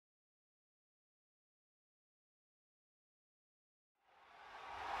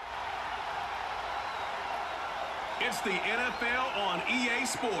It's the NFL on EA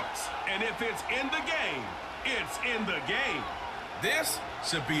Sports. And if it's in the game, it's in the game. This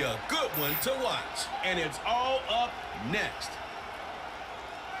should be a good one to watch. And it's all up next.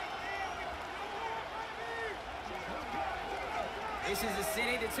 This is a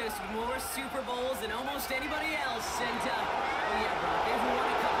city that's hosted more Super Bowls than almost anybody else. And, oh yeah, Brock, they've won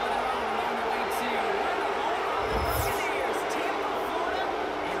a couple of their own along the way, too. We're in the home of the Buccaneers, Tampa, Florida,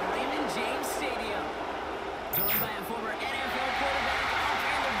 and Raymond James Stadium. Joined by a former NFL quarterback up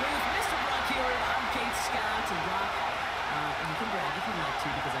in the booth, Mr. Brock here. I'm Kate Scott. And Brock, you can brag if you'd like to,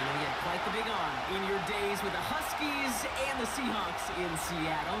 because I know you had quite the big arm in your days with the Huskies and the Seahawks in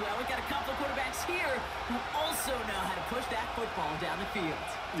Seattle. Well, we've got a couple of quarterbacks here who also know how to push that football down the field.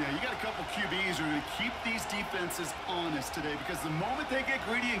 Yeah, you got a couple QBs who are going to keep these defenses honest today, because the moment they get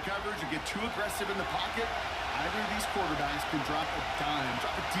greedy in coverage or get too aggressive in the pocket, either of these quarterbacks can drop a dime,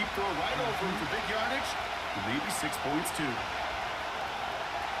 drop a deep throw right over them for big yardage, and maybe 6 points too.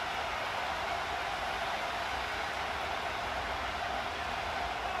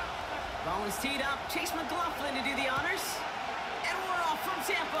 Ball is teed up. Chase McLaughlin to do the honors. And we're off from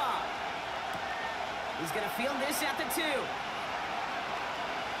Tampa. He's going to field this at the 2.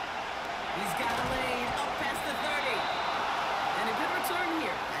 He's got a lane up past the 30. And a good return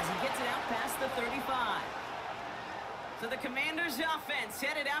here as he gets it out past the 35. So the Commanders' offense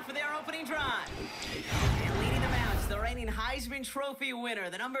headed out for their opening drive. And leading them out is the reigning Heisman Trophy winner,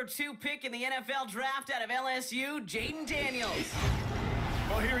 the number 2 pick in the NFL draft out of LSU, Jaden Daniels.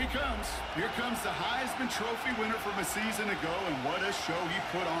 Well, here he comes. Here comes the Heisman Trophy winner from a season ago, and what a show he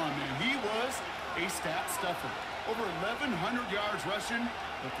put on, man. He was a stat stuffer. Over 1,100 yards rushing,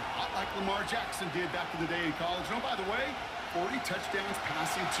 looked a lot like Lamar Jackson did back in the day in college. And oh, by the way, 40 touchdowns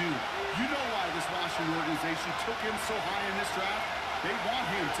passing too. You know why this Washington organization took him so high in this draft? They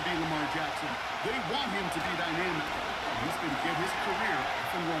want him to be Lamar Jackson. They want him to be dynamic. And he's going to get his career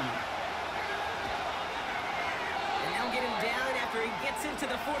up and running. Get him down after he gets into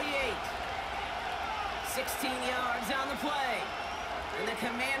the 48. 16 yards on the play. And the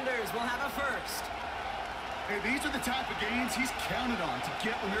Commanders will have a first. Hey, these are the type of gains he's counted on to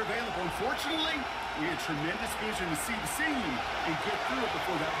get when they're available. Unfortunately, we had tremendous vision to see the seam and get through it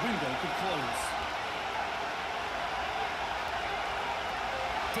before that window could close.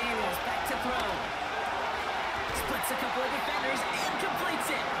 Daniels back to throw. Splits a couple of defenders and completes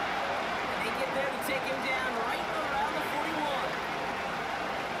it. And they get there to take him down right around the 41.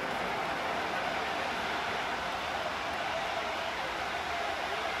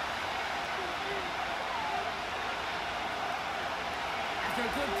 After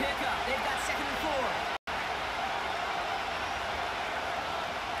a good pickup, they've got 2nd and 4.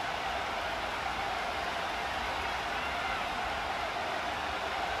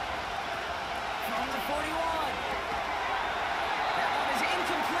 From the 41. That one is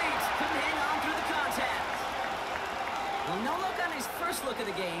incomplete. Couldn't hang on through the contact. Well, no look on his first look of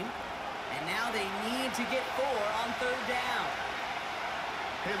the game. And now they need to get 4 on 3rd down.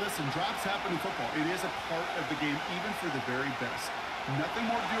 Hey, listen, drops happen in football. It is a part of the game, even for the very best. Nothing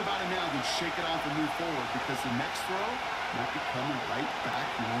more to do about it now than shake it off and move forward, because the next throw might be coming right back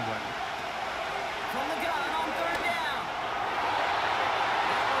your way. From the gun on 3rd down.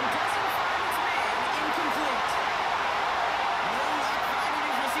 That one doesn't find its man. Incomplete. No luck finding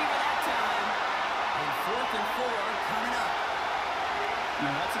his receiver that time. And 4th and 4 coming up.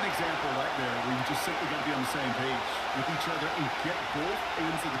 Now, that's an example right there where you just simply got to be on the same page with each other and get both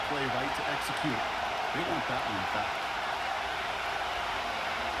ends of the play right to execute. They want that one back.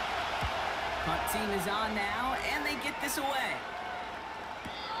 Punt team is on now, and they get this away.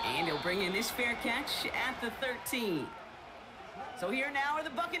 And he'll bring in this fair catch at the 13. So here now are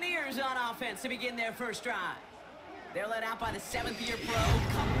the Buccaneers on offense to begin their first drive. They're led out by the 7th-year pro,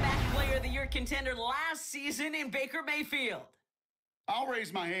 comeback player of the year contender last season in Baker Mayfield. I'll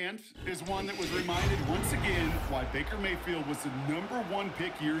raise my hand as one that was reminded once again why Baker Mayfield was the #1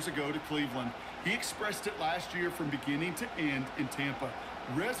 pick years ago to Cleveland. He expressed it last year from beginning to end in Tampa.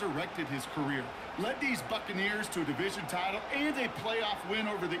 Resurrected his career, led these Buccaneers to a division title and a playoff win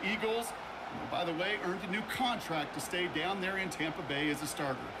over the Eagles. And, by the way, earned a new contract to stay down there in Tampa Bay as a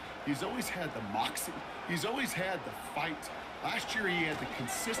starter. He's always had the moxie. He's always had the fight. Last year, he had the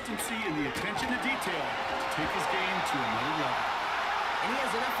consistency and the attention to detail to take his game to another level. And he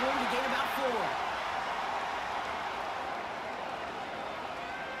has enough room to gain about 4.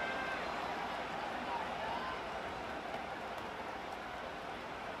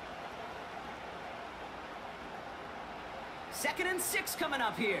 Second and 6 coming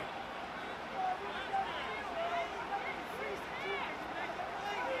up here.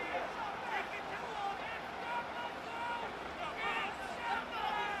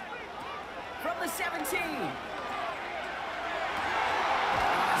 from the 17. Oh, he's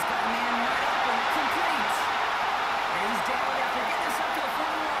got a man right open, complete. And he's down after getting us up to the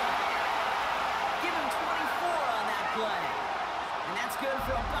 41. Give him 24 on that play. And that's good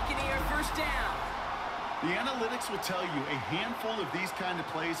for a Buccaneer first down. The analytics will tell you a handful of these kind of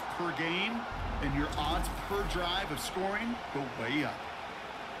plays per game, and your odds per drive of scoring go way up.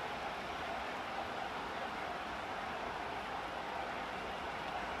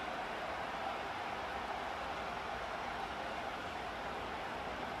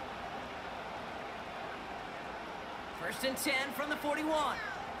 First and 10 from the 41.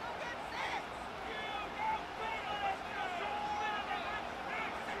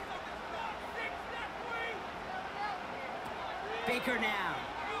 Baker now.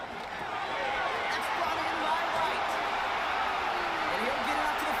 That's brought in by White. And he'll get it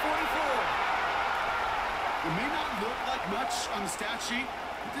up to the 44. It may not look like much on the stat sheet,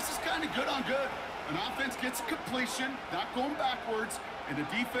 but this is kind of good on good. An offense gets a completion, not going backwards, and the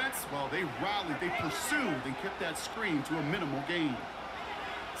defense, well, they rallied, they pursued, and kept that screen to a minimal gain.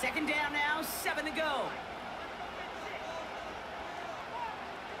 Second down now, 7 to go.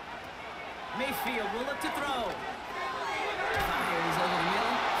 Mayfield will look to throw. Fires over the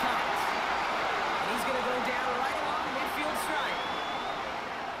middle, caught. And he's going to go down right along the midfield stripe.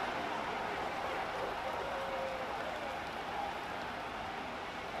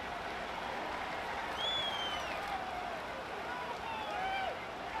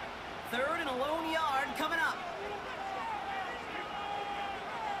 Third and a lone yard coming up.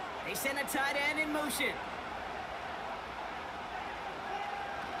 They send a tight end in motion.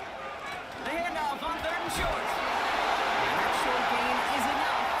 The handoff on third and short. And that short gain is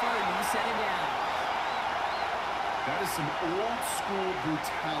enough for a new set of downs. That is some old school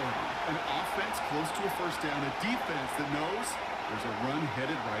brutality. An offense close to a first down, a defense that knows there's a run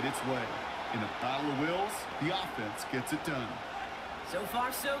headed right its way. In a battle of wills, the offense gets it done. So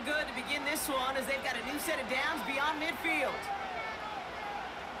far, so good to begin this one as they've got a new set of downs beyond midfield.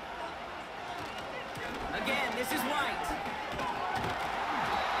 Again, this is White.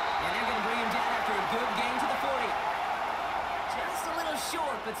 And they're going to bring him down after a good gain to the 40. Just a little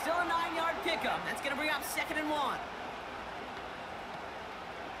short, but still a 9-yard pickup. That's going to bring up 2nd and 1.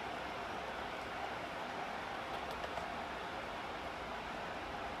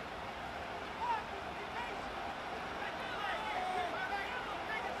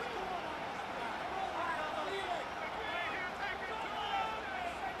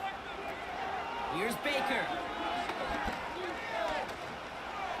 Here's Baker.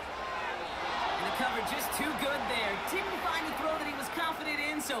 And the cover just too good there. Didn't find the throw that he was confident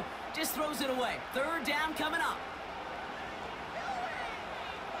in, so just throws it away. Third down coming up.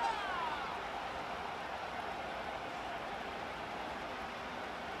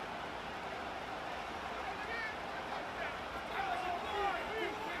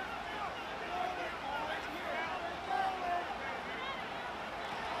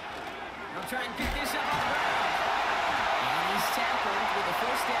 They'll try and pick this up on the ground. And he's tackled with a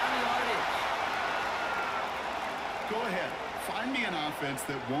first down yardage. Go ahead. Find me an offense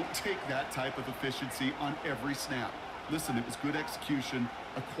that won't take that type of efficiency on every snap. Listen, it was good execution,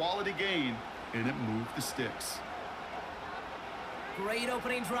 a quality gain, and it moved the sticks. Great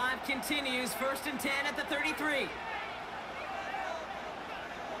opening drive continues. First and 10 at the 33.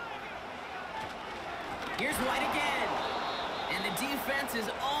 Here's White again. And the defense is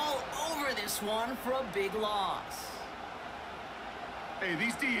all over this one for a big loss. Hey,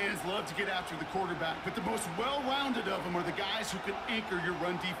 these DNs love to get after the quarterback, but the most well-rounded of them are the guys who can anchor your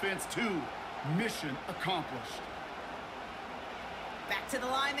run defense too. Mission accomplished. Back to the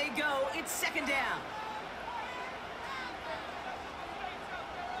line they go. It's 2nd down.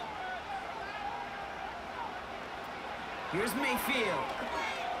 Here's Mayfield.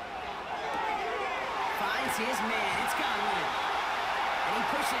 Finds his man. It's Conley. And he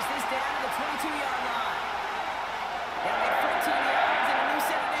pushes this down to the 22-yard line. They'll make 14 yards and a new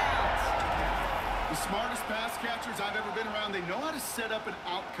set of downs. The smartest pass catchers I've ever been around, they know how to set up an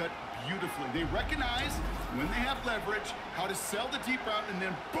outcut beautifully. They recognize when they have leverage, how to sell the deep route, and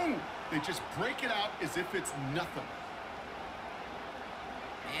then boom, they just break it out as if it's nothing.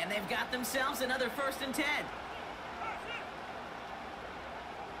 And they've got themselves another 1st and 10.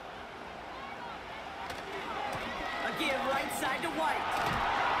 A give right side to White.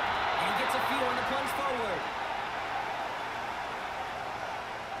 And he gets a few on the plunge forward.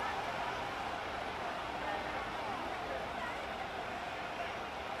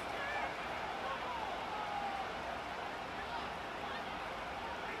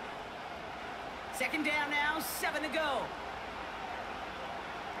 Second down now, 7 to go.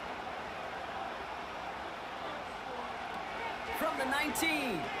 the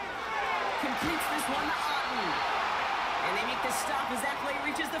 19. Completes this one to Otten. And they make the stop as that play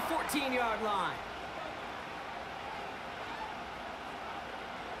reaches the 14-yard line.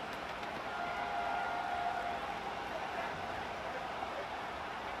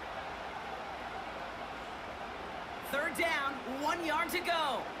 Third down, 1 yard to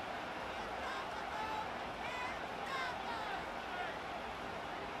go.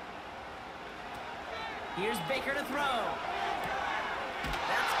 Here's Baker to throw.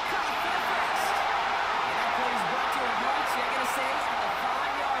 That's caught for the first. And that play is brought to a halt, so you're going to say, at the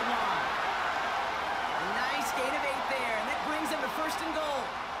 5-yard line. A nice gain of 8 there, and that brings them to first and goal.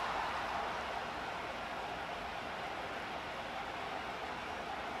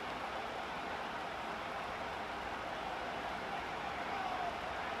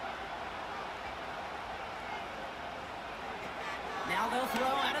 Now they'll throw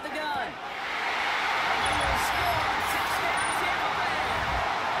out of the gun. And they will score. Touchdown, Tampa Bay.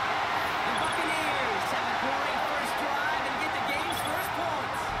 The Buccaneers have a great first drive and get the game's first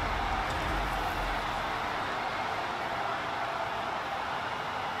points.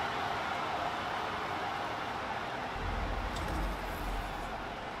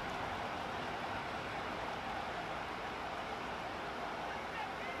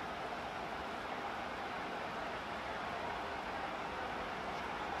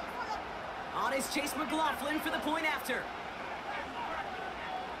 On is Chase McLaughlin for the point after.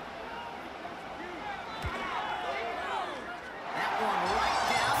 That one right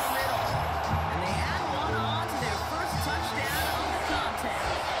down the middle. And they add one on to their first touchdown of the contest.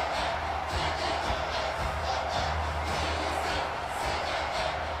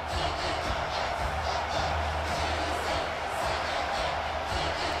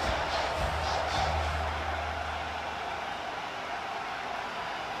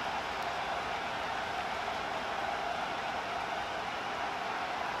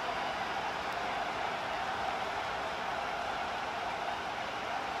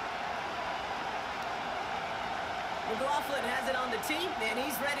 McLaughlin has it on the team, and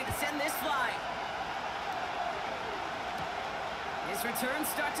he's ready to send this flying. His return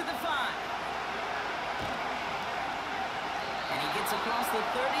starts at the 5. And he gets across the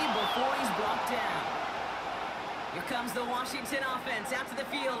 30 before he's brought down. Here comes the Washington offense out to the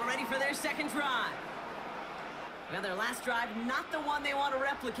field, ready for their second drive. Well, their last drive, not the one they want to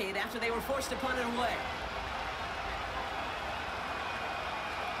replicate after they were forced to punt it away.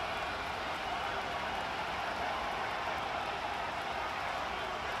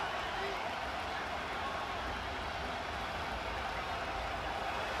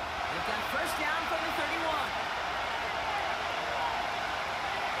 First down from the 31.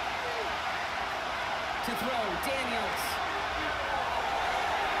 To throw, Daniels.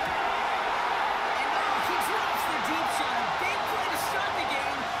 And he drops the deep shot. A big play to start the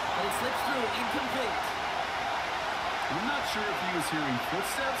game, but it slips through, incomplete. I'm not sure if he was hearing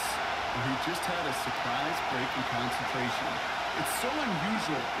footsteps or he just had a surprise break in concentration. It's so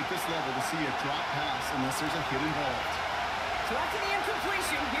unusual at this level to see a drop pass unless there's a hit involved. So after the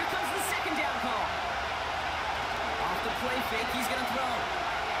incompletion, here comes the second down call. Off the play fake, he's going to throw.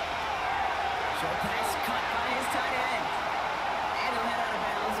 Short pass caught by his tight end. And he'll head out of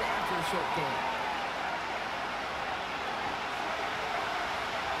bounds after a short gain.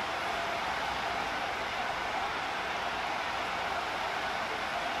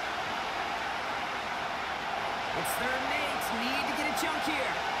 It's 3rd and 8. Need to get a chunk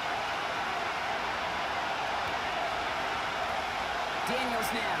here.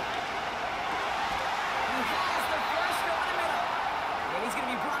 Daniels now. He has the first over the middle. And he's going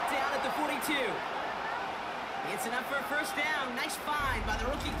to be brought down at the 42. It's enough for a first down. Nice find by the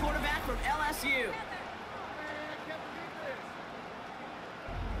rookie quarterback from LSU.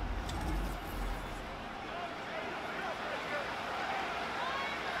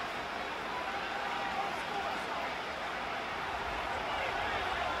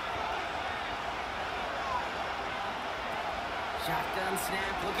 Shotgun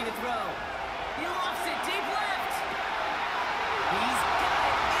snap, looking to throw. He lofts it deep left. He's got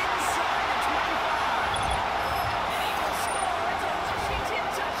it inside the 25. And he will score. It's a Washington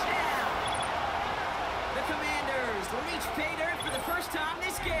touchdown. The Commanders reach pay dirt for the first time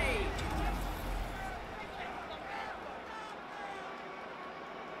this game.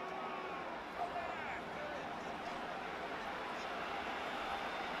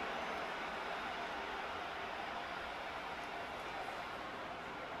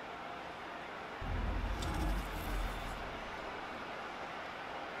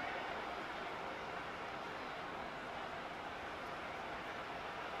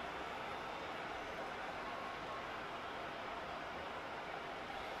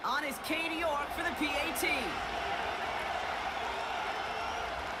 On is Katie York for the PAT.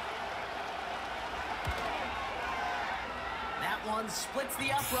 That one splits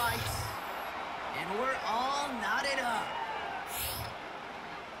the uprights. And we're all knotted up.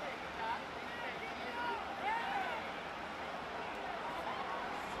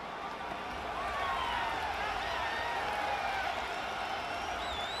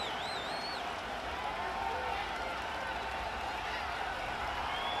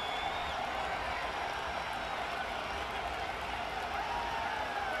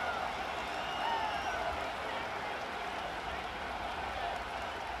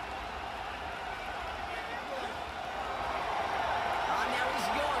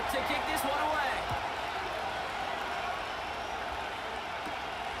 To kick this one away.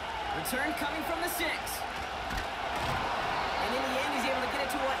 Return coming from the 6. And in the end, he's able to get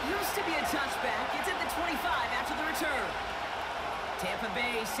it to what used to be a touchback. It's at the 25 after the return. Tampa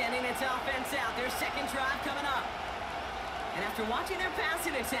Bay sending its offense out. Their second drive coming up. And after watching their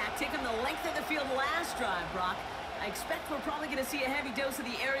passing attack take them the length of the field last drive, Brock, I expect we're probably going to see a heavy dose of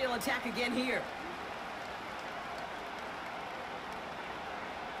the aerial attack again here.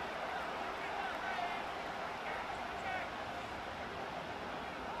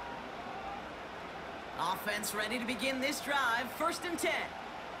 Offense ready to begin this drive. 1st and 10.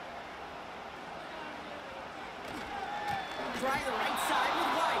 Try the right side with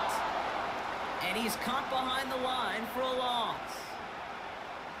White. And he's caught behind the line for a loss.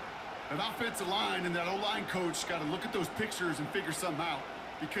 That offensive line and that O-line coach got to look at those pictures and figure something out,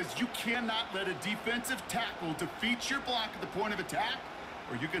 because you cannot let a defensive tackle defeat your block at the point of attack,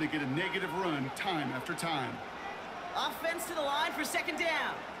 or you're going to get a negative run time after time. Offense to the line for 2nd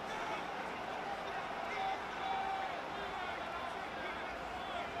down.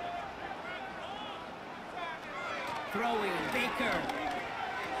 Throwing Baker.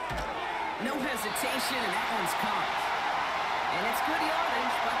 No hesitation, and that one's caught. And it's good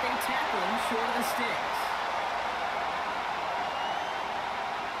yardage, but they tackle him short of the sticks.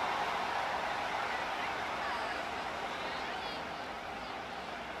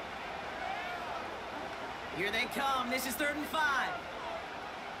 Here they come. This is 3rd and 5.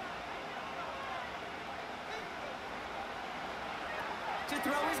 To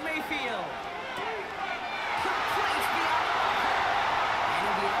throw is Mayfield.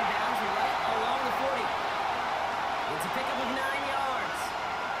 It's a pickup of 9 yards.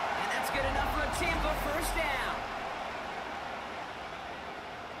 And that's good enough for a Tampa 1st down.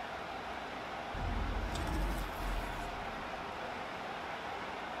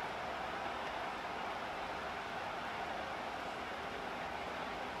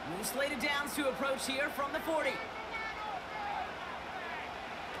 New slated downs to approach here from the 40.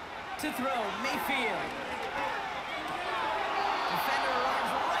 To throw, Mayfield. Defender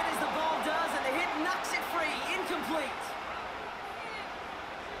arrives right as the ball does, and the hit knocks it free. Incomplete.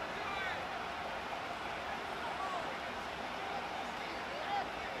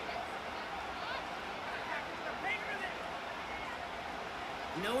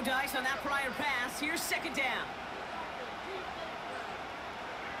 No dice on that prior pass. Here's 2nd down.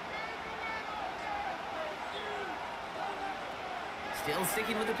 Still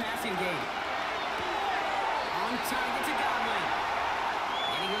sticking with the passing game. On target to Godwin.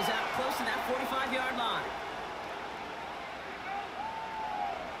 And he goes out close to that 45-yard line.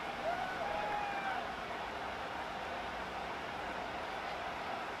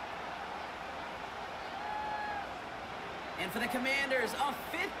 And for the Commanders, a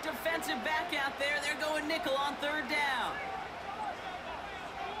 5th defensive back out there. They're going nickel on 3rd down.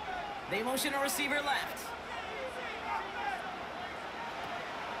 They motion a receiver left.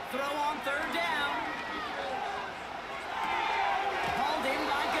 Throw on 3rd down. Hauled in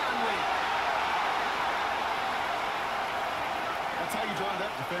by Godwin. That's how you draw it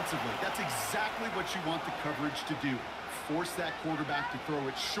up defensively. That's exactly what you want the coverage to do. Force that quarterback to throw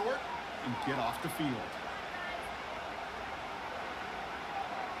it short and get off the field.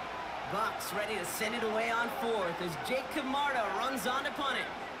 Bucs ready to send it away on 4th as Jake Camarda runs on to punt it.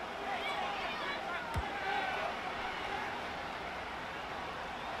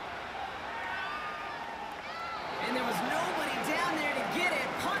 And there was nobody down there to get it.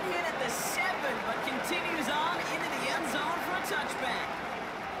 Punt hit at the 7, but continues on into the end zone for a touchback.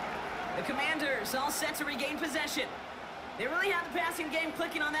 The Commanders all set to regain possession. They really have the passing game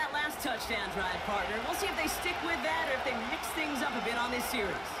clicking on that last touchdown drive, partner. We'll see if they stick with that or if they mix things up a bit on this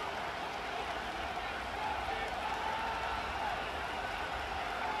series.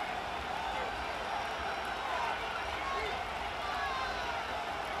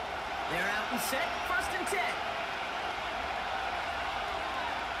 They're out and set, 1st and 10.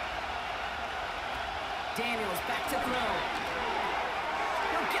 Daniels back to throw.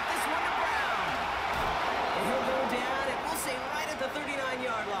 He'll get this one to Brown. And he'll go down, and we'll say right at the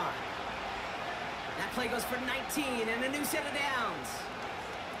 39-yard line. That play goes for 19 and a new set of downs.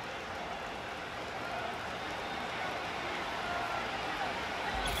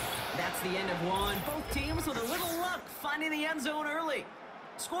 That's the end of one. Both teams with a little luck finding the end zone early.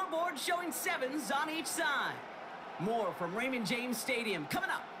 Scoreboard showing 7s on each side. More from Raymond James Stadium coming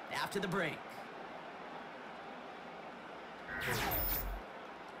up after the break.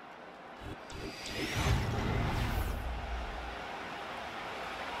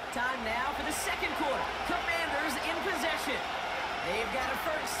 Time now for the second quarter. Commanders in possession. They've got a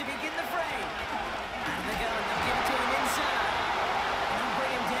first to begin the frame. Out of the gun, they'll give it to him inside. And they'll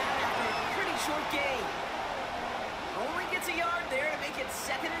bring him down after a pretty short gain. Only gets a yard there to make it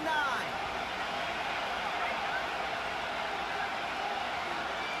 2nd and 9.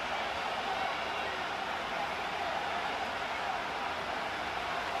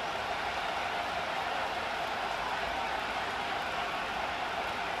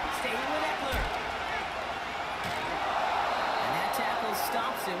 Staying with Eckler. And that tackle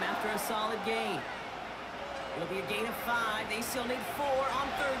stops him after a solid gain. It'll be a gain of 5. They still need 4 on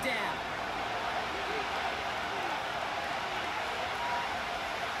 3rd down.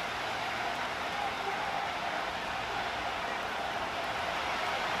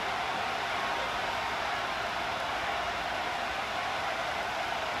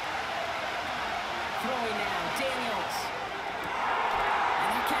 Throwing now, Daniels.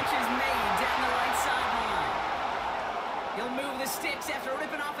 And the catch is made down the right sideline. He'll move the sticks after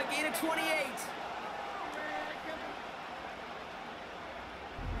ripping off a gain of 28.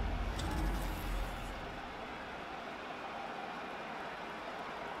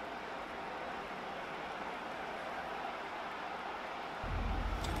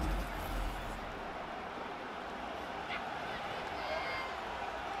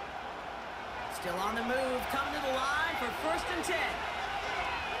 Still on the move, coming to the line for 1st and 10.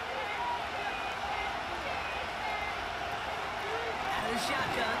 Out of the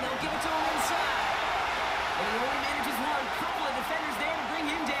shotgun, they'll give it to him inside. And he only manages one. Couple of defenders there to bring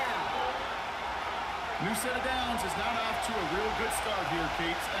him down. New set of downs is not off to a real good start here,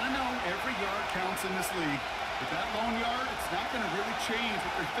 Cates. And I know every yard counts in this league, but that lone yard, it's not going to really change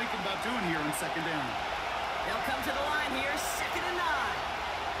what they're thinking about doing here on 2nd down. They'll come to the line here, 2nd and 9.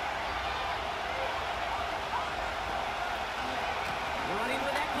 Running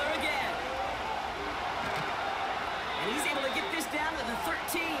with Eckler again. And he's able to get this down to the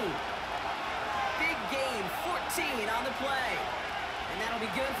 13. Big gain, 14 on the play. And that'll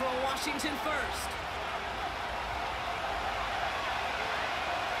be good for a Washington first.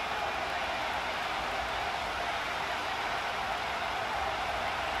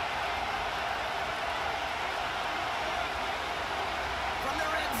 From the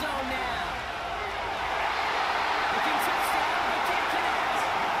red zone now. Looking touchdown, but can't connect.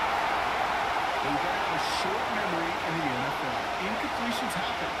 They've got a short memory in the NFL. Incompletions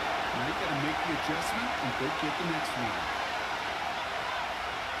happen. Now you got to make the adjustment and go get the next one.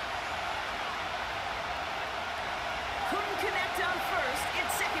 Couldn't connect on 1st.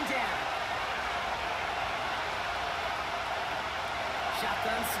 It's 2nd down.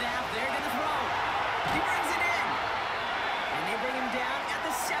 Shotgun snap. They're going to throw. He brings it in. And they bring him down at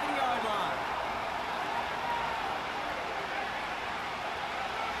the 7-yard line.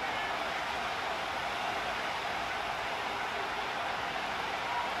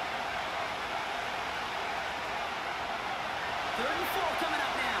 Third and 4 coming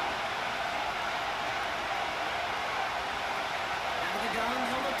up now. Out of the gun,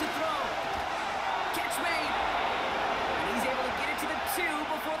 he'll look to throw. Catch made. And he's able to get it to the 2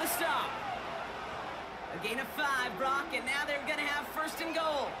 before the stop. A gain of 5, Brock, and now they're going to have 1st and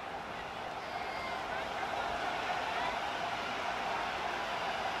goal.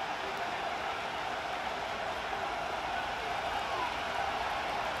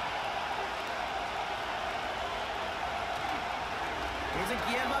 Here's a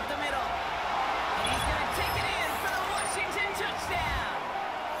give up the middle. And he's going to take it in for the Washington touchdown.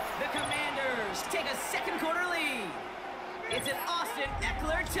 The Commanders take a 2nd quarter lead. It's an Austin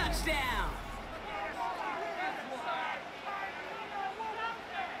Eckler touchdown.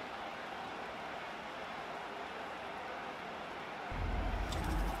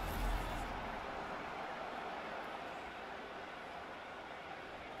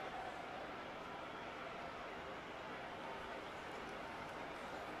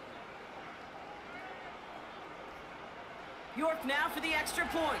 York now for the extra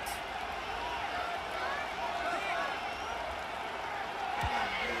point.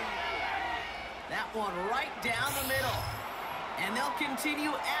 That one right down the middle. And they'll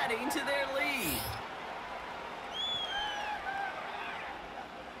continue adding to their lead.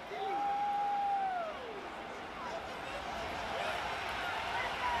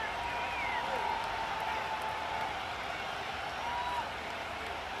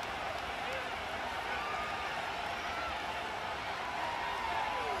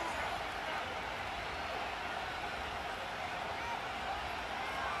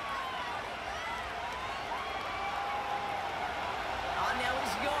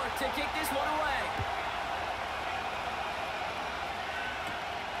 To kick this one away.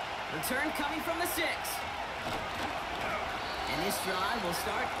 Return coming from the 6. And this drive will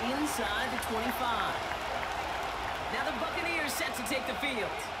start inside the 25. Now the Buccaneers set to take the field.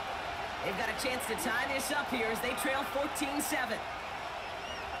 They've got a chance to tie this up here as they trail 14-7.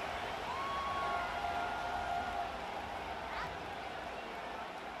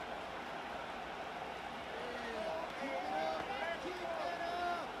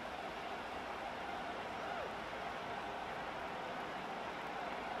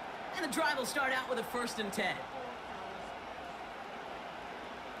 And the drive will start out with a 1st and 10.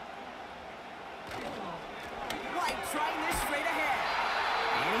 White trying this straight ahead.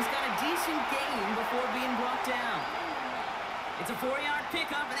 And he's got a decent gain before being brought down. It's a 4-yard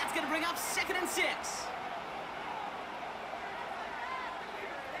pickup, and that's going to bring up 2nd and 6.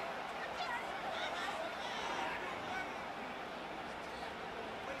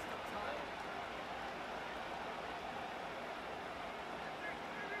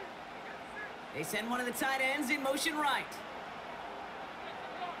 They send one of the tight ends in motion right.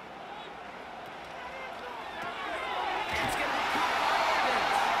 That's going to be caught by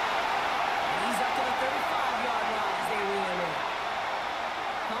Evans. And he's up to the 35-yard line as they reel him in.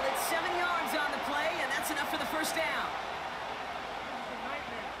 Call it 7 yards on the play, and that's enough for the 1st down.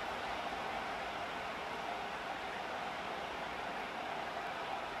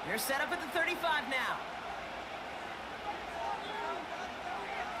 They're set up at the 35 now.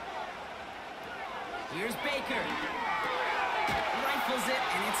 Here's Baker. Rifles it,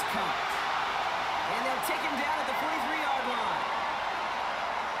 and it's caught. And they'll take him down at the 43-yard line.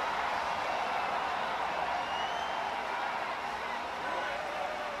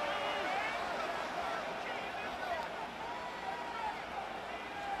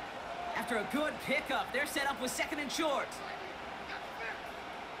 After a good pickup, they're set up with 2nd and short.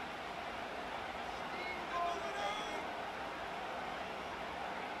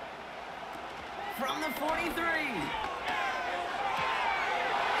 From the 43. This ball's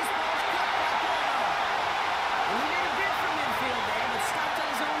cut back on. And he made a bid from midfield there, but stopped on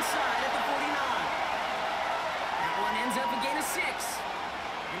his own side at the 49. That one ends up a gain of 6.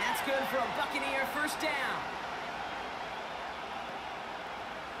 And that's good for a Buccaneer 1st down.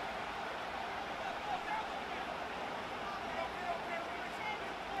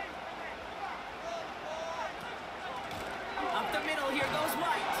 Up the middle, here goes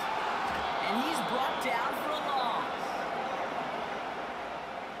White. And he's brought down for a loss.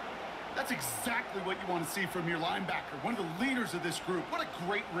 That's exactly what you want to see from your linebacker, one of the leaders of this group. What a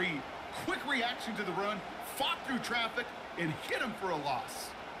great read. Quick reaction to the run, fought through traffic, and hit him for a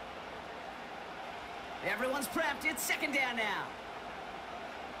loss. Everyone's prepped. It's 2nd down now.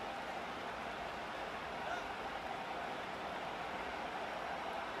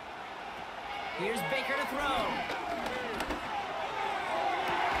 Here's Baker to throw.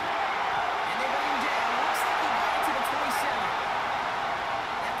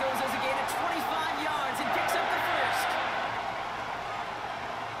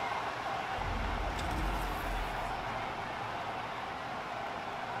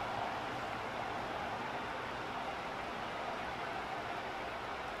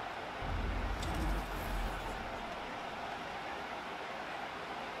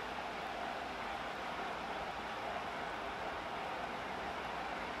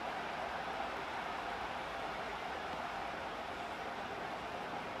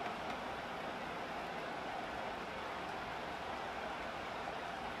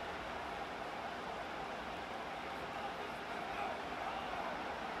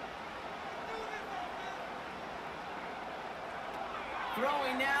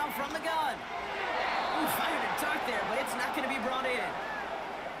 Throwing now from the gun. Ooh, fired a dart there, but it's not going to be brought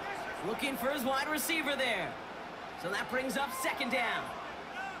in. Looking for his wide receiver there. So that brings up 2nd down.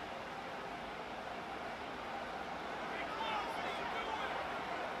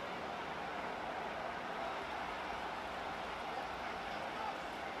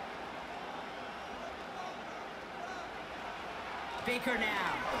 Baker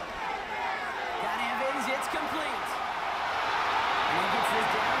now. Got Evans, it's complete. And he gets this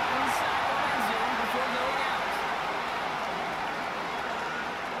down inside the end zone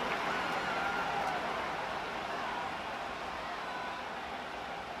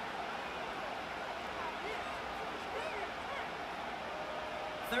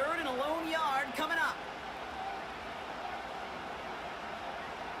third and a lone yard coming up.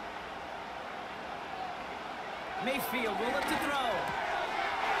 Mayfield will look to throw.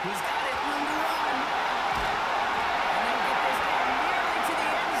 He's got it, room to run. And they'll get this ball nearly to the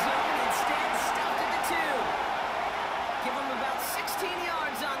end zone. Instead, stopped at the 2. Give him about 16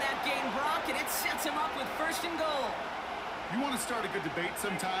 yards on that game, Brock, and it sets him up with first and goal. You want to start a good debate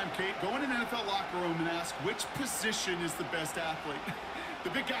sometime, Kate? Go in an NFL locker room and ask which position is the best athlete. The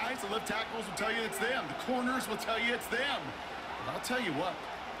big guys, the left tackles will tell you it's them. The corners will tell you it's them. But I'll tell you what,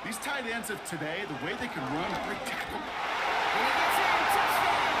 these tight ends of today, the way they can run, break tackle. And he gets in,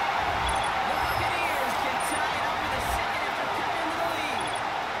 touchdown! The Buccaneers can tie it up in the second after cutting into the lead.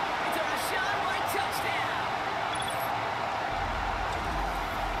 It's a Rashaad White touchdown.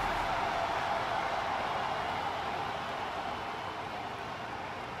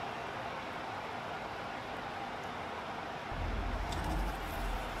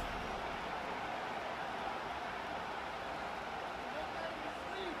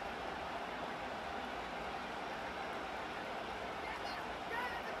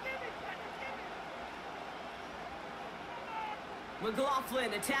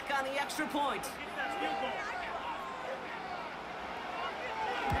 McLaughlin attack on the extra point.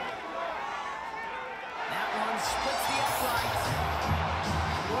 That one splits the uprights.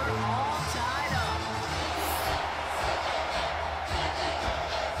 We're all tied up.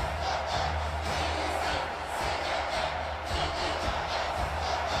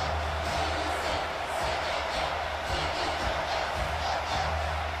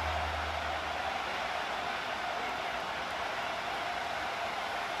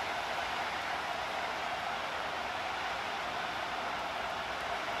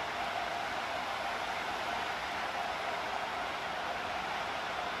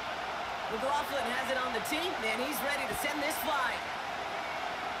 McLaughlin has it on the team, and he's ready to send this flight.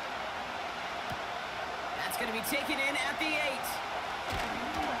 That's going to be taken in at the 8.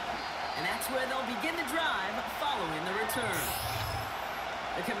 And that's where they'll begin the drive following the return.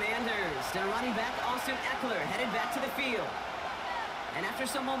 The Commanders, their running back, Austin Eckler, headed back to the field. And after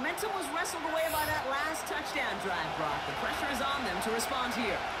some momentum was wrestled away by that last touchdown drive, Brock, the pressure is on them to respond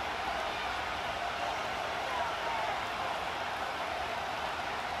here.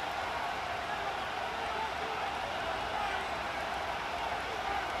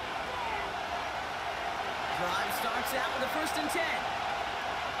 Drive starts out with a 1st and 10.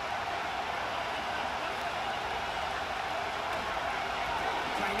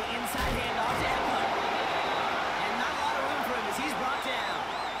 Trying to inside handoff to Eckler. And not a lot of room for him as he's brought down.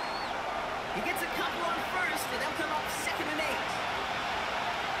 He gets a couple on 1st, and they'll come up 2nd and 8.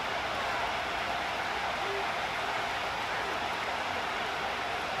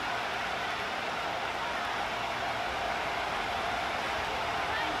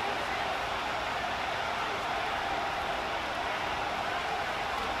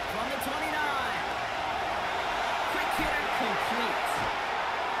 From the 29. Quick hitter complete.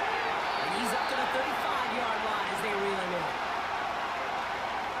 And he's up to the 35-yard line as they reel him in.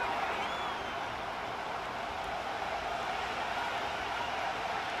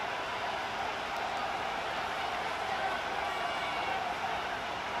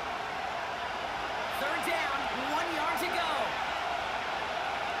 Third down, 1 yard to go.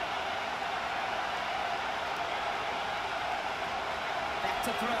 Back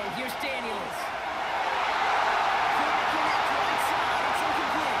to throw. Here's Daniels. Couldn't connect right side. It's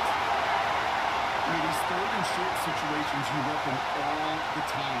incomplete. In these third and short situations, you rep them all the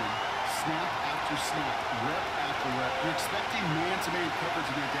time. Snap after snap, rep after rep. You're expecting man-to-man coverage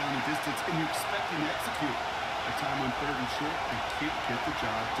in their down and distance, and you expect them to execute. The time on 3rd and short, they can't get the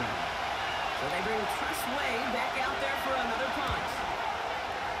job done. So they bring Tress Way back out there for another punt.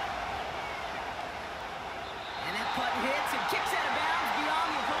 And that punt hits and kicks out of bounds beyond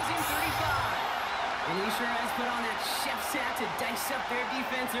the opposing 35. And he sure has put on that chef's hat to dice up their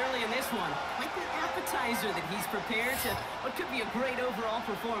defense early in this one. Quite the appetizer that he's prepared to what could be a great overall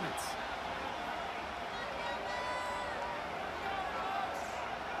performance.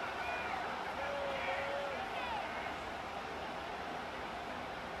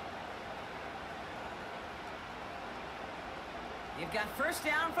 You've got 1st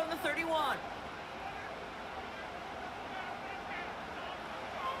down from the 31.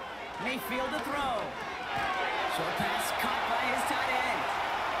 Mayfield to throw. Short pass caught by his tight end.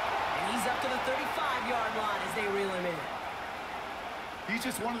 And he's up to the 35-yard line as they reel him in. He's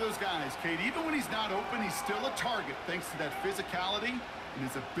just one of those guys, Kate. Even when he's not open, he's still a target thanks to that physicality and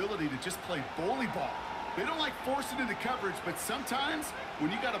his ability to just play bully ball. They don't like forcing into coverage, but sometimes when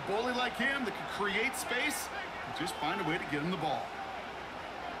you got a bully like him that can create space, you just find a way to get him the ball.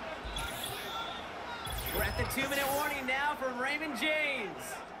 the 2-minute warning now from Raymond James.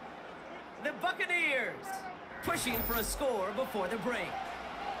 The Buccaneers pushing for a score before the break.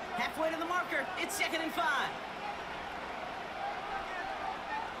 Halfway to the marker, it's 2nd and 5.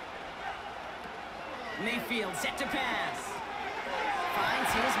 Mayfield set to pass.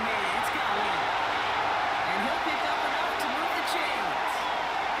 Finds his man, it's Godwin. And he'll pick up enough to move the chains.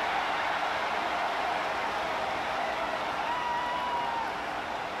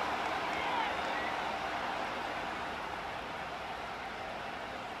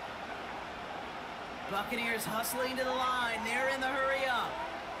 Buccaneers hustling to the line. They're in the hurry up.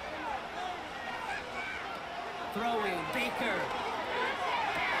 Throwing, Baker.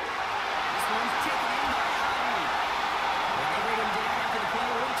 This one's taken in by Allen. And they bring him down after the play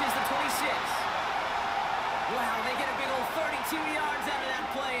reaches the 26. Wow, they get a big old 32 yards out of that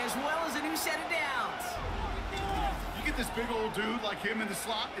play, as well as a new set of downs. You get this big old dude like him in the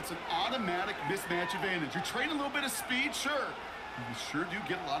slot, it's an automatic mismatch advantage. You train a little bit of speed, sure. You sure do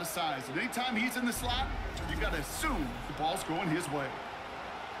get a lot of size. And anytime he's in the slot, you got to assume the ball's going his way.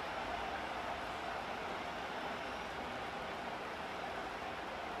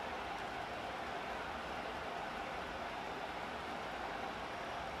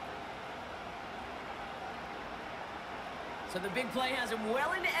 So the big play has him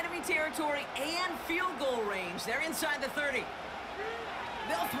well into enemy territory and field goal range. They're inside the 30.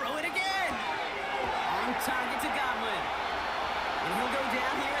 They'll throw it again. On target to Godwin. And he'll go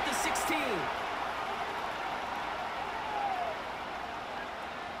down here at the 16.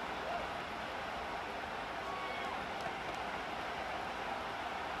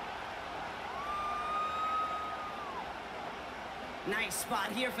 Nice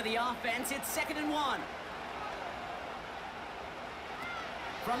spot here for the offense. It's 2nd and 1.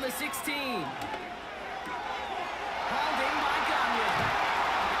 From the 16. Hauled in by Godwin.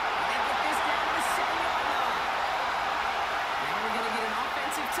 They get this down to the 7-yard line. Now we're going to get an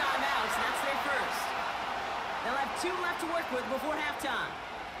offensive timeout, so that's their first. They'll have 2 left to work with before halftime.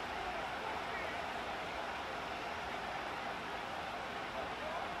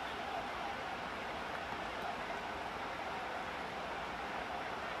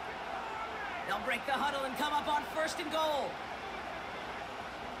 They'll break the huddle and come up on 1st and goal.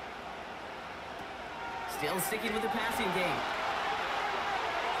 Still sticking with the passing game.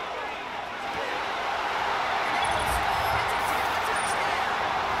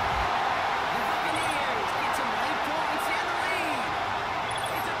 The Buccaneers get some late points and the lead.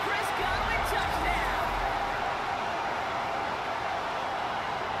 It's a Chris Godwin touchdown.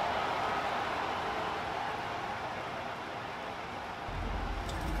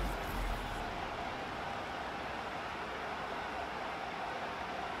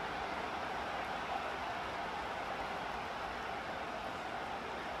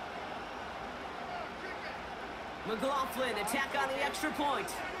 McLaughlin attack on the extra point.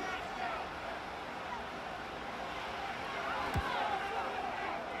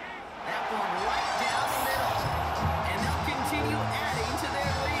 That one right down the middle. And they'll continue adding to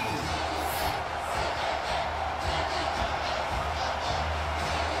their lead.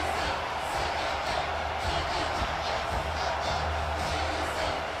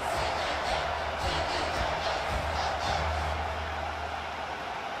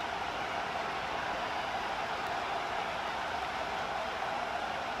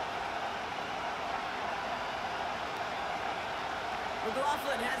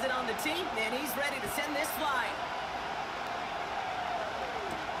 McLaughlin has it on the tee, and he's ready to send this flight.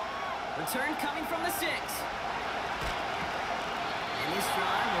 Return coming from the 6. And this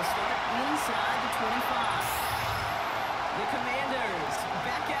drive will start inside the 25. The Commanders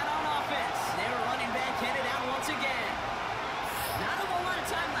back out on offense. They're running back headed out once again. Not a whole lot of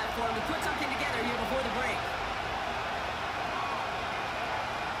time left for him to put something together here before the break.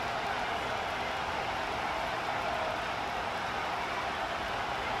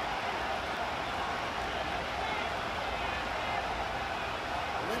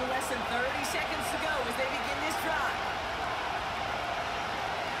 Less than 30 seconds to go as they begin this drive.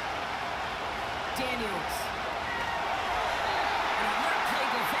 Daniels. And a hard play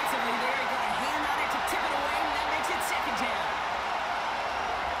defensively there. He got a hand on it to tip it away, and that makes it 2nd down.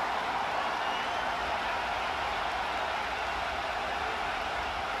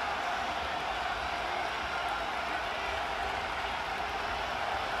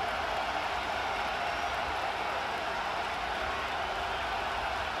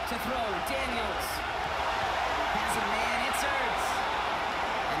 To throw, Daniels. Has a man, it's Ertz.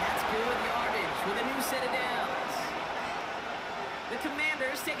 And that's good yardage with a new set of downs. The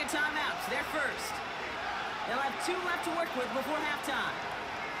Commanders take a timeout. They're first. They'll have 2 left to work with before halftime.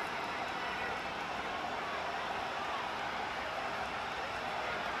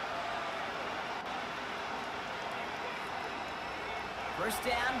 First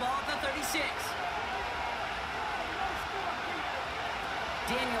down, ball at the 36.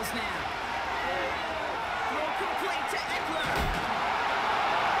 Daniels now. Throw complete to Eckler.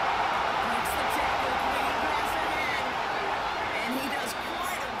 Breaks the tackle, clean pass ahead. And he does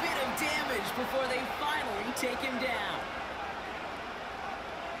quite a bit of damage before they finally take him down.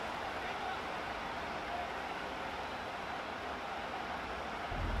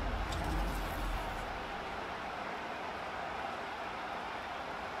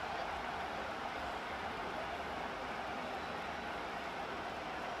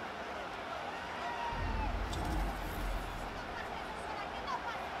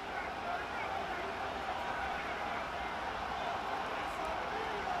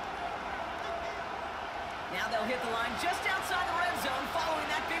 Now they'll hit the line just outside the red zone following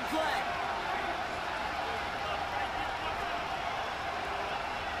that big play.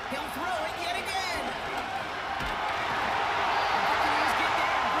 He'll throw it yet again. The Buccaneers get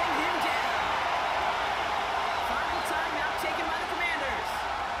there and bring him down. Final timeout taken by the Commanders.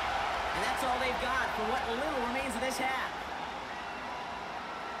 And that's all they've got for what little remains of this half.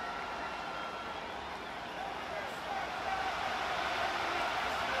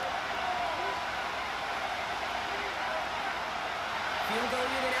 Field goal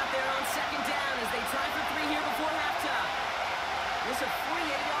unit out there on second down as they try for 3 here before halftime. There's a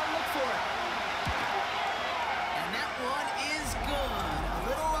 48-yard look for it. And that one is good. A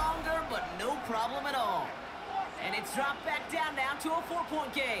little longer, but no problem at all. And it's dropped back down now to a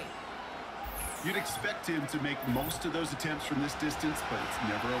 4-point game. You'd expect him to make most of those attempts from this distance, but it's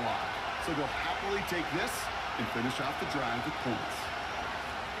never a lot. So they'll happily take this and finish off the drive with points.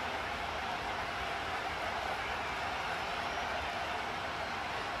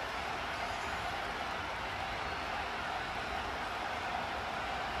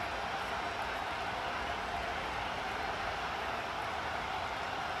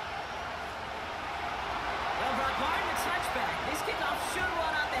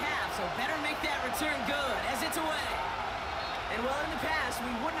 Return good as it's away. And well, in the past, we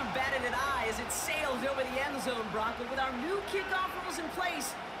wouldn't have batted an eye as it sails over the end zone, Brock. But with our new kickoff rules in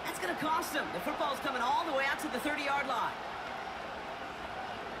place, that's going to cost them. The football's coming all the way out to the 30-yard line.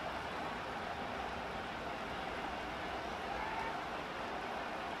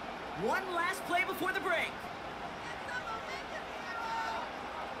 One last play before the break.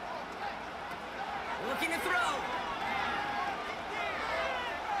 Looking to throw.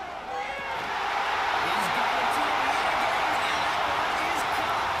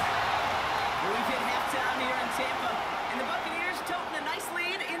 Tampa, and the Buccaneers toting a nice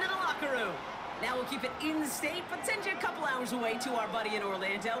lead into the locker room. Now we'll keep it in the state, but send you a couple hours away to our buddy in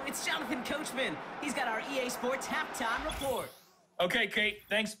Orlando. It's Jonathan Coachman. He's got our EA Sports Halftime Report. Okay, Kate,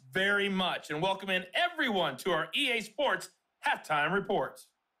 thanks very much, and welcome in everyone to our EA Sports Halftime Reports.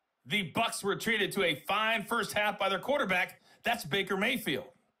 The Bucs were treated to a fine first half by their quarterback. That's Baker Mayfield.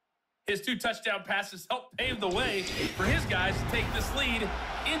 His 2 touchdown passes helped pave the way for his guys to take this lead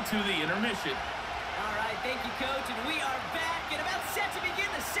into the intermission. All right, thank you, Coach, and we are back and about set to begin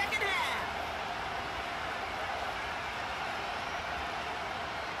the second half.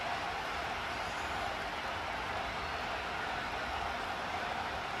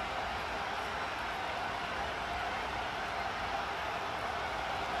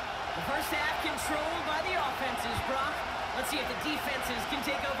 The first half controlled by the offenses, Brock. Let's see if the defenses can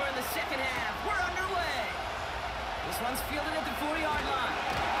take over in the second half. We're underway. This one's fielded at the 40-yard line.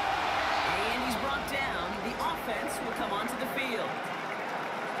 And he's brought down. The offense will come onto the field.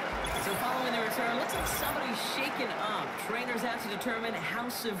 So following the return, looks like somebody's shaken up. Trainers have to determine how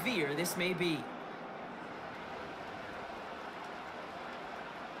severe this may be.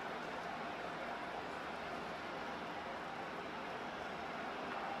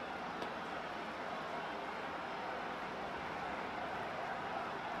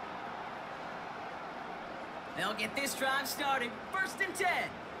 They'll get this drive started. 1st and 10.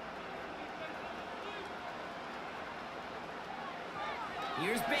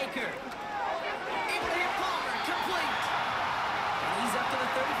 Here's Baker. Able to hit Palmer, complete. And he's up to the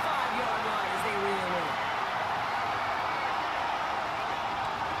 35-yard line as they reel it in.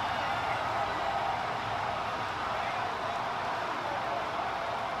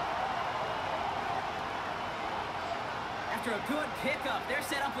 After a good pickup, they're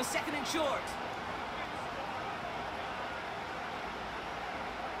set up with 2nd and short.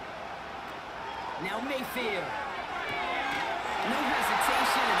 Now Mayfield. No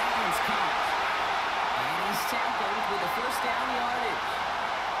hesitation, and that one's caught. And he's tackled with a 1st down yardage.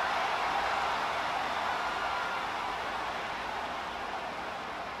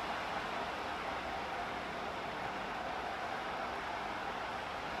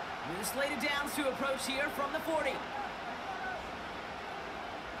 Just laid it down to approach here from the 40.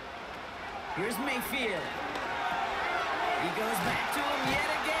 Here's Mayfield. He goes back to him yet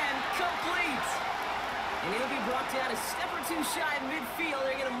again. Complete. And he'll be brought down a step or two shy of midfield.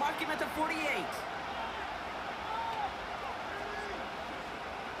 They're going to mark him at the 48.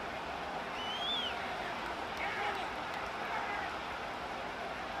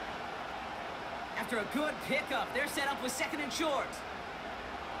 After a good pickup, they're set up with second and short.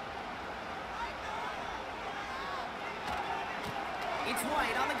 It's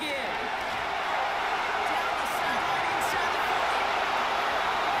White on the give. Down the sideline inside the 40.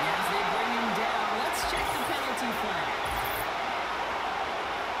 As they bring him down, let's check the penalty flag.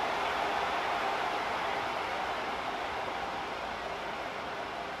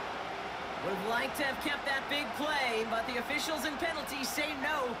 Would have liked to have kept that big play, but the officials and penalties say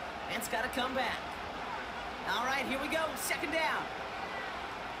no. It's got to come back. All right, here we go. Second down.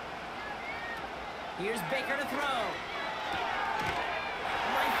 Here's Baker to throw.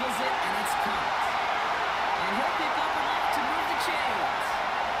 Rifles it, and it's caught. And he'll pick up enough to move the chains.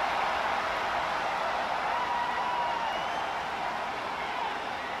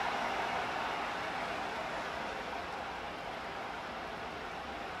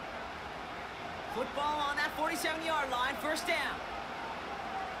 Football on that 47-yard line, first down.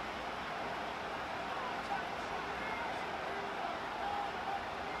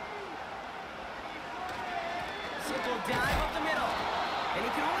 Simple dive up the middle. And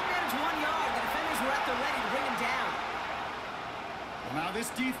he can only manage 1 yard. The defenders were at the ready to bring him down. Well, now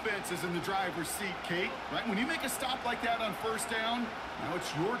this defense is in the driver's seat, Kate. Right? When you make a stop like that on first down, now it's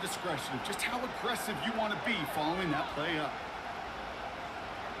your discretion of just how aggressive you want to be following that play up.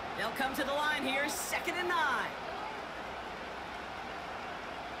 They'll come to the line here, 2nd and 9.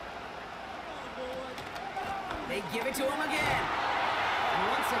 They give it to him again. And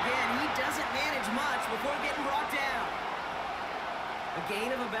once again, he doesn't manage much before getting brought down. A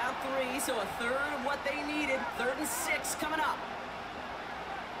gain of about 3, so a third of what they needed. 3rd and 6 coming up.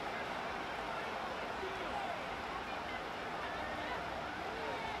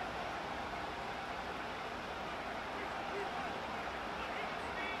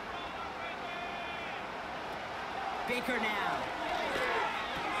 Baker now.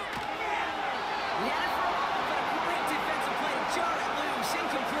 He had it for a moment, but a great defensive play to jar it loose.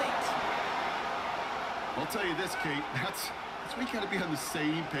 Incomplete. I'll tell you this, Kate, that's we got to be on the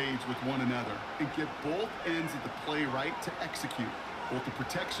same page with one another and get both ends of the play right to execute both the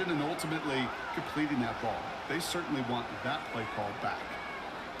protection and ultimately completing that ball. They certainly want that play called back.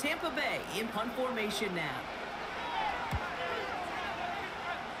 Tampa Bay in punt formation now.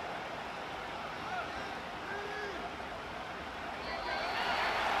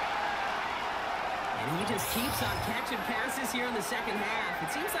 And he just keeps on catching passes here in the second half.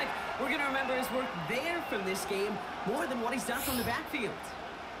 It seems like we're going to remember his work there from this game more than what he's done from the backfield.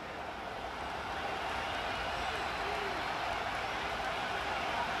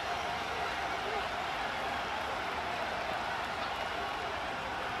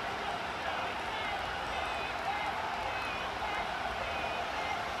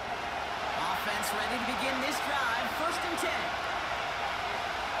 Offense ready to begin this drive. 1st and 10.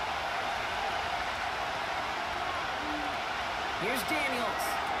 Here's Daniels.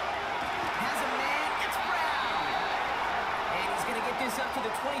 Has a man. It's Brown. And he's going to get this up to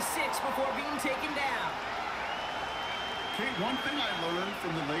the 26 before being taken down. Kate, one thing I learned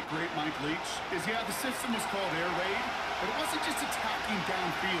from the late, great Mike Leach is, yeah, the system was called air raid, but it wasn't just attacking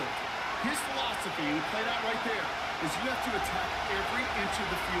downfield. His philosophy, and he played out right there, is you have to attack every inch of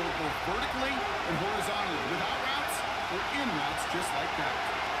the field, both vertically and horizontally, without routes or in routes just like that.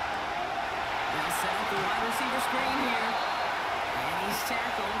 Now set up the wide receiver screen here. And he's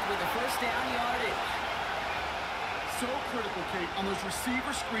tackled with a 1st down yardage. So critical, Kate, on those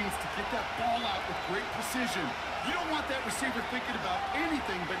receiver screens to get that ball out with great precision. You don't want that receiver thinking about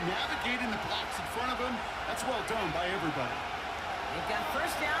anything but navigating the blocks in front of him. That's well done by everybody. They've got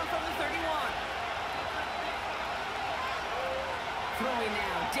 1st down from the 31. Throwing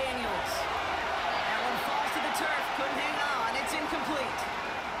now, Daniels. That one falls to the turf. Couldn't hang on. It's incomplete.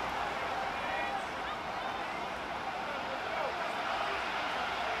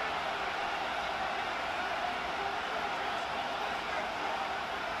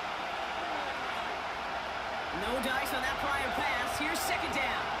 No dice on that prior pass. Here's 2nd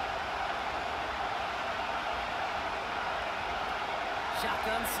down.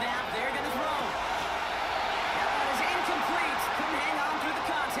 Shotgun snap. They're going to throw. That one is incomplete. Couldn't hang on through the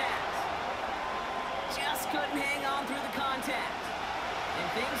contact. Just couldn't hang on through the contact. And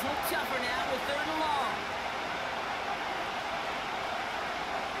things look tougher now with 3rd and long.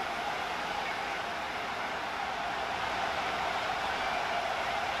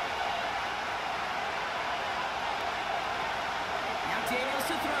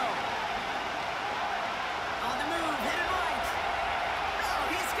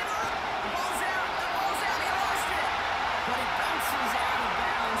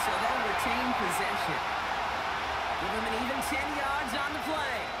 possession. Give them an even 10 yards on the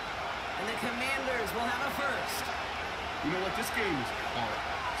play. And the Commanders will have a first. You know what? This game is hard.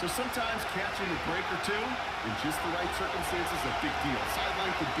 So sometimes catching a break or two in just the right circumstances is a big deal.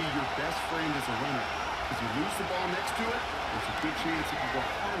 Sideline could be your best friend as a runner. If you lose the ball next to it, there's a good chance it can go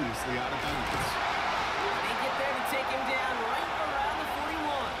harmlessly out of bounds. They get there to take him down right around the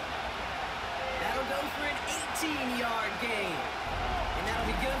 41. That'll go for an 18-yard gain. And that'll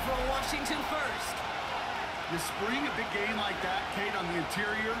be good for a Washington first. You spring a big game like that, Kate, on the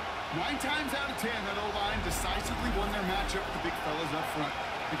interior, 9 times out of 10, that O-line decisively won their matchup with the big fellas up front.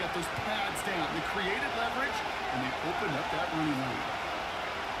 They got those pads down. They created leverage, and they opened up that running lane.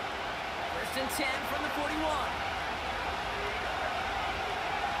 First and 10 from the 41.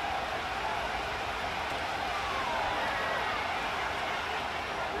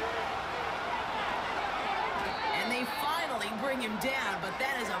 And they finally bring him down, but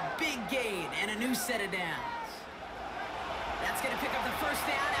that is a big gain and a new set of downs. That's going to pick up the first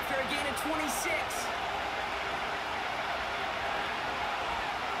down after a gain of 26.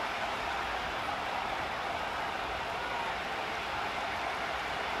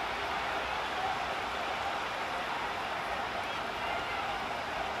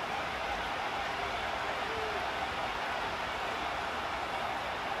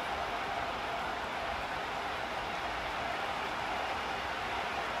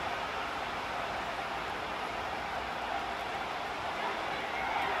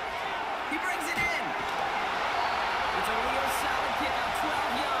 He brings it in. It's a real solid pickup,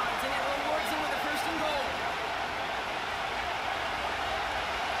 12 yards, and it rewards him with a first and goal.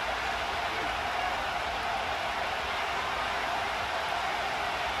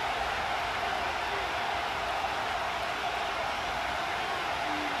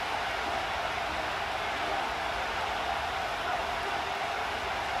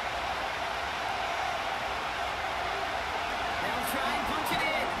 They'll try and punch it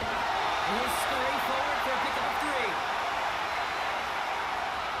in. He'll scurry forward for a pickup of 3.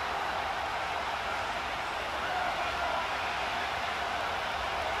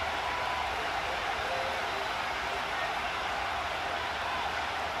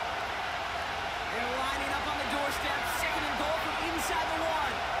 They're lining up on the doorstep. Second and goal from inside the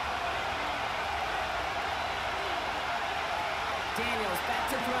 1. Daniels back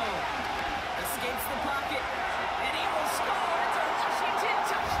to throw. Escapes the pocket. And he will score. It's a Washington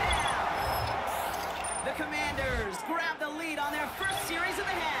touchdown. The Commanders grab the lead on their first series of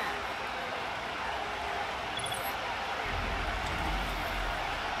the half.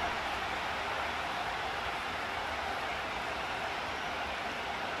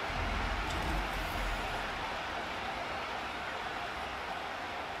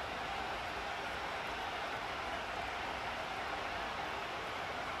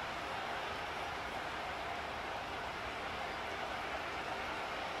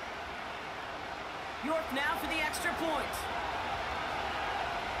 York now for the extra point.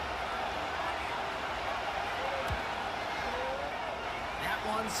 That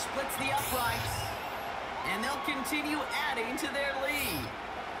one splits the uprights, and they'll continue adding to their lead.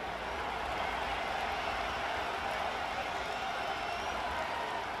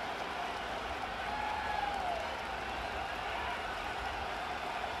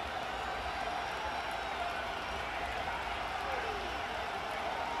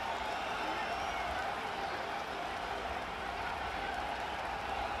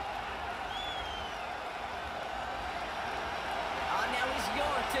 Now is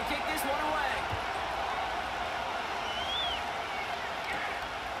York to kick this one away.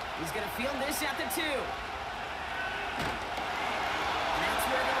 He's going to field this at the 2. And that's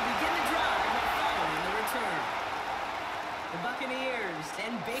where they'll begin the drive following the return. The Buccaneers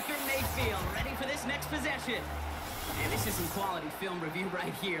and Baker Mayfield ready for this next possession. And this is some quality film review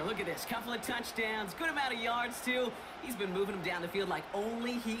right here. Look at this. Couple of touchdowns, good amount of yards, too. He's been moving them down the field like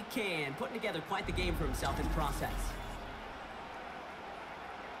only he can, putting together quite the game for himself in process.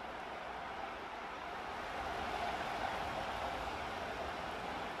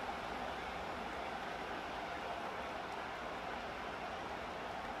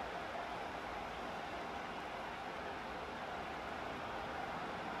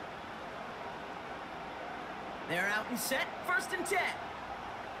 They're out and set, first and 10.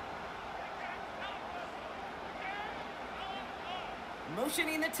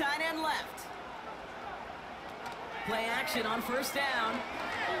 Motioning the tight end left. Play action on first down.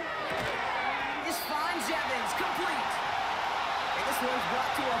 This finds Evans, complete. And this one's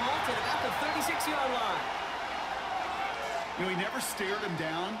brought to a halt at about the 36-yard line. You know, he never stared him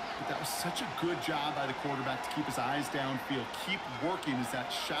down, but that was such a good job by the quarterback to keep his eyes downfield, keep working as that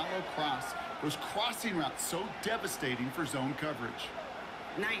shallow cross. Those crossing routes so devastating for zone coverage.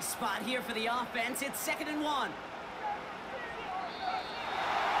 Nice spot here for the offense. It's 2nd and 1.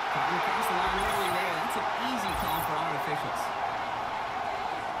 Cutting across the line early there. That's an easy call for our officials.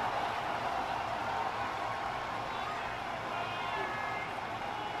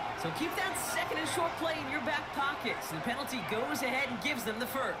 So keep that 2nd and short play in your back pockets. The penalty goes ahead and gives them the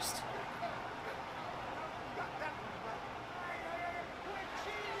first.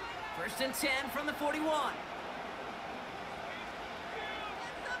 First and 10 from the 41.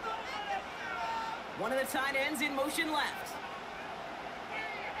 One of the tight ends in motion left.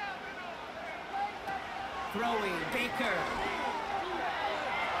 Throwing, Baker.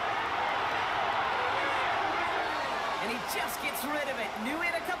 And he just gets rid of it. Knew he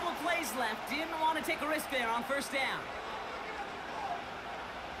had a couple of plays left. Didn't want to take a risk there on first down.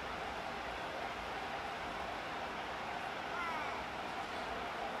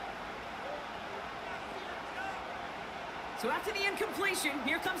 So after the incompletion,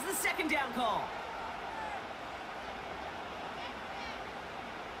 here comes the 2nd down call.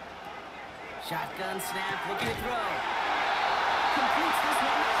 Shotgun snap, looking to throw. Completes this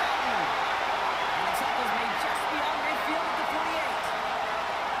one to Allen. And the tackle's made just beyond midfield at the 48.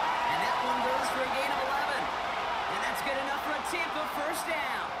 And that one goes for a gain of 11. And that's good enough for a Tampa first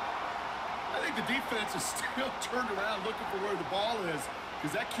down. I think the defense is still turned around looking for where the ball is.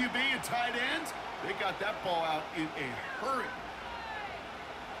 Because that QB and tight ends, they got that ball out in a hurry.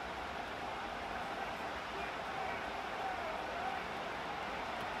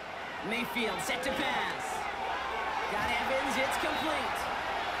 Mayfield set to pass. Got Evans, it's complete.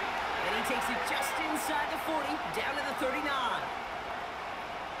 And he takes it just inside the 40, down to the 39.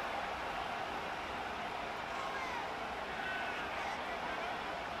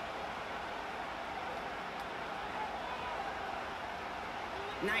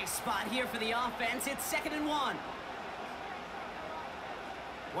 Nice spot here for the offense. It's 2nd and 1.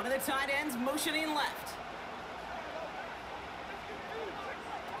 One of the tight ends motioning left.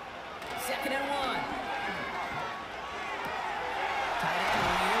 2nd and 1. Tight end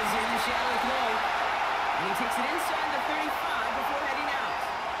wheels in the shallow throw. And he takes it inside the 35 before heading out.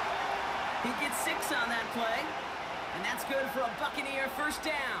 He gets 6 on that play. And that's good for a Buccaneer first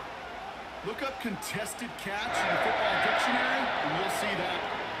down. Look up contested catch in the football dictionary, and you'll see that.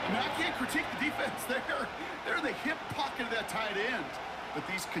 I mean, I can't critique the defense there. They're in the hip pocket of that tight end. But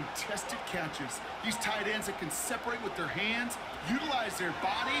these contested catches, these tight ends that can separate with their hands, utilize their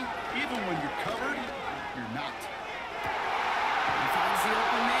body, even when you're covered, you're not. He finds the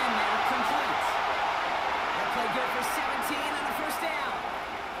open man there, complete. That play good for 17 on the first down.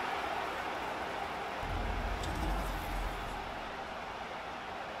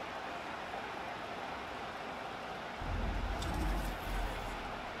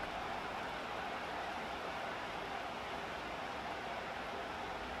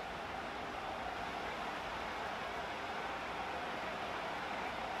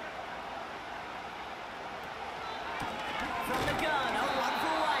 From the gun, a run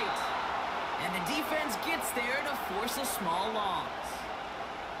for right. And the defense gets there to force a small loss.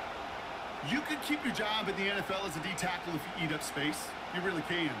 You can keep your job in the NFL as a D-tackle if you eat up space. You really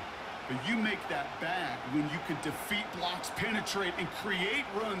can. But you make that bad when you can defeat blocks, penetrate, and create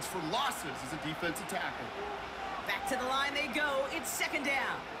runs for losses as a defensive tackle. Back to the line they go. It's 2nd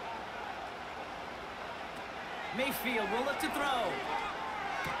down. Mayfield will look to throw.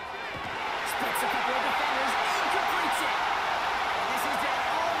 Splits a couple of defenders and completes it. And this is down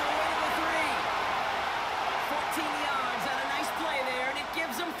all the way to the 3. 14 yards on a nice play there, and it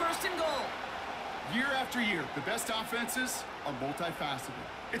gives them 1st and goal. Year after year, the best offenses are multifaceted.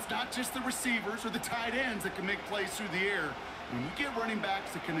 It's not just the receivers or the tight ends that can make plays through the air. When you get running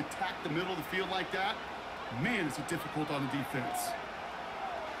backs that can attack the middle of the field like that, man, is it difficult on the defense.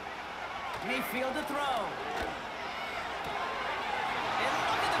 Mayfield to throw. And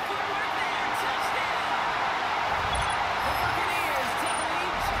look at the footwork there. Touchdown! The Buccaneers take a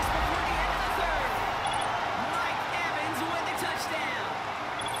lead just before the end of the 3rd. Mike Evans with the touchdown.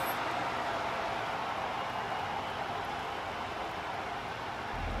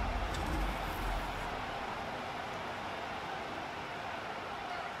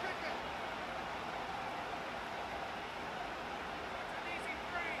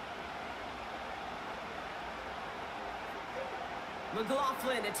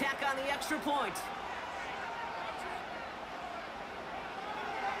 McLaughlin attack on the extra point.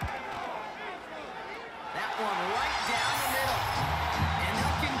 That one right down the middle. And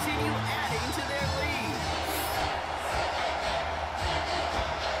they'll continue adding to their lead.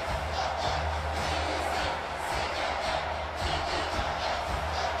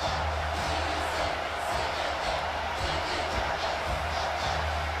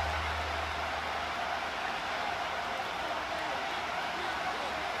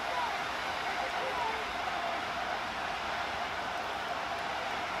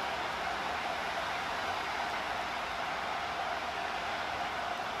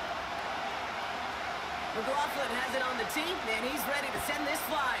 McLaughlin has it on the tee, and he's ready to send this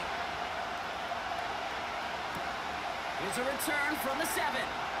flying. Here's a return from the 7.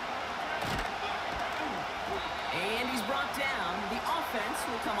 And he's brought down. The offense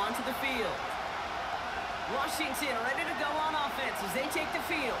will come onto the field. Washington ready to go on offense as they take the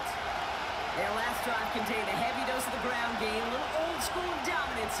field. Their last drive contained a heavy dose of the ground game, a little old-school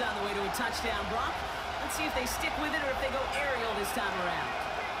dominance on the way to a touchdown, Brock. Let's see if they stick with it or if they go aerial this time around.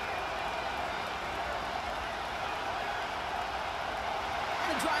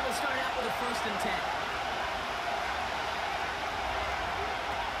 And the drive will start out with a 1st and 10.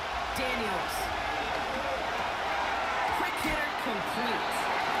 Daniels. Quick hitter complete.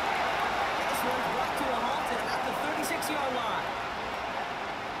 This one's brought to a halt at about the 36-yard line.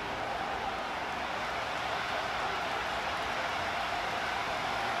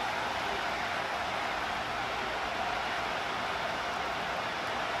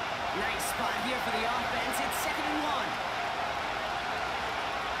 Nice spot here for the offense. It's 2nd and 1.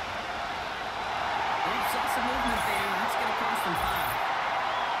 We saw some movement there. That's going to cost them 5.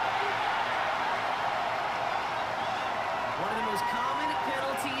 One of the most common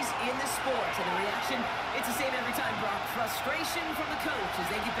penalties in the sport. And the reaction, it's the same every time, Brock. Frustration from the coach as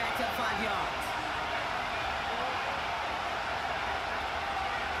they get back up 5 yards.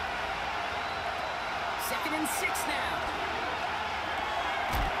 Second and 6 now.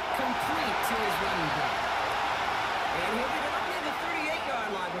 Complete to his running back. And he'll be running the 38-yard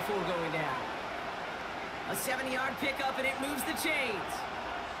line before going down. A 7-yard pickup, and it moves the chains.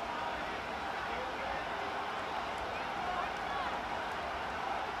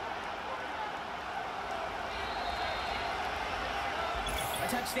 A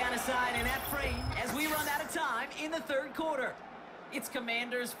touchdown aside in that frame as we run out of time in the 3rd quarter. It's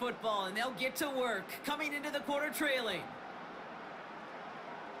Commanders football, and they'll get to work coming into the quarter trailing.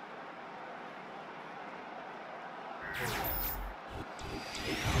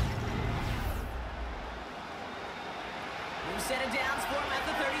 New set of downs for him at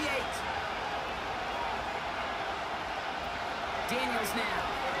the 38. Daniels now.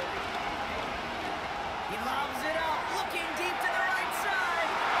 He lobs it up, looking deep to the right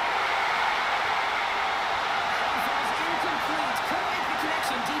side. That one falls incomplete. Couldn't make the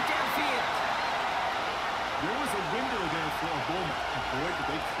connection deep downfield. There was a window there for a moment, and boy, did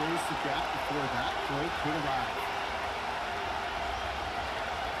they close the gap before that throw could arrive.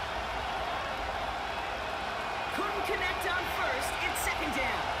 Couldn't connect on 1st. It's 2nd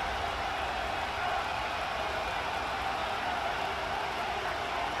down.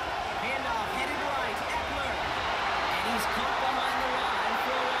 Handoff headed right. Eckler. And he's caught behind the line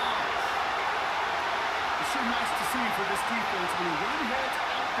for a loss. It's sure nice to see for this defense when he heads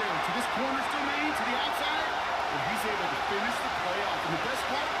out there to this corner's domain, to the outside, and he's able to finish the play off. And the best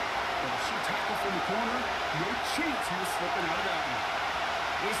part, that sheer tackle from the corner, no chance he was slipping out of that one.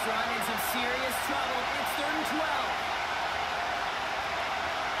 He's throwing in some serious trouble. It's 3rd and 12.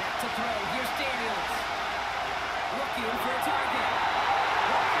 Back to throw. Here's Daniels. Looking for a target.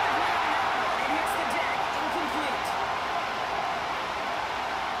 It hits the deck. Incomplete.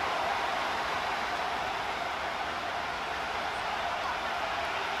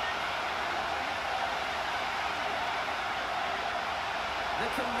 The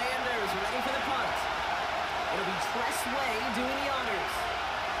Commanders ready for the punt. It'll be Tress Way doing the honors.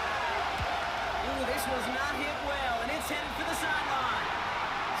 Ooh, this was not hit well, and it's headed for the sideline.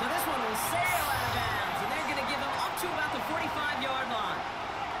 So this one will sail out of bounds, and they're going to give him up to about the 45-yard line.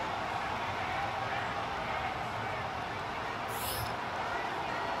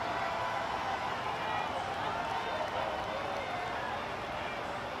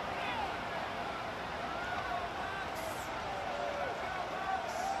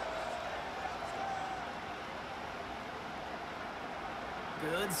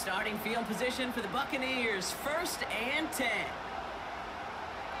 Good starting field position for the Buccaneers. 1st and 10.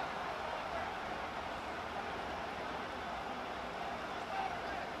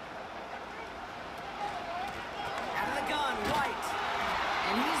 Out of the gun, White.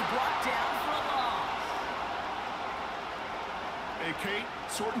 And he's brought down for a loss. Hey, Kate,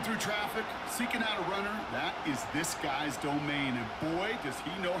 sorting through traffic, seeking out a runner, that is this guy's domain. And boy, does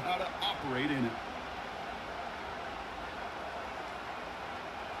he know how to operate in it.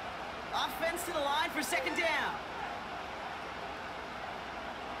 Offense to the line for 2nd down.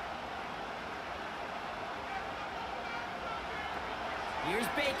 Here's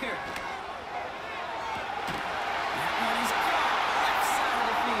Baker. That one is caught left side of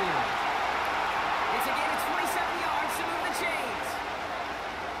the field. It's a gain of 27 yards to move the chains.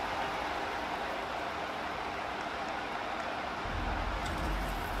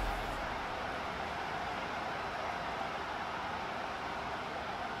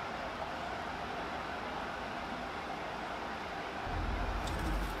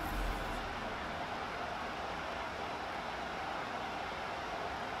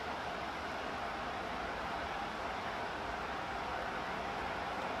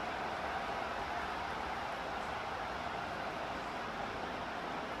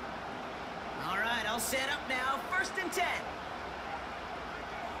 set up now, 1st and 10.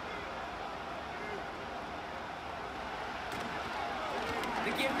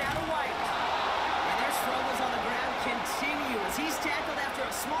 The give now to White. And their struggles on the ground continue as he's tackled after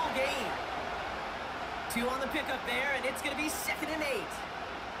a small gain. 2 on the pickup there, and it's going to be 2nd and 8.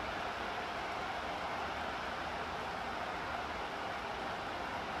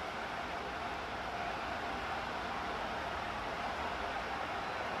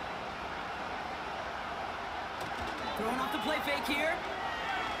 Throwing off the play fake here.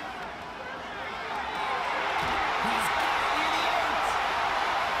 He's got it near the 8.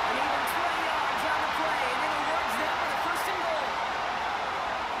 And even 20 yards on the play, and it awards them with a 1st and goal.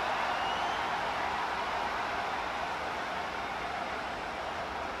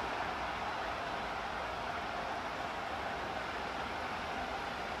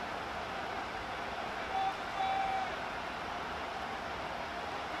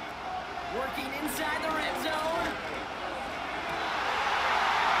 Working inside the red zone.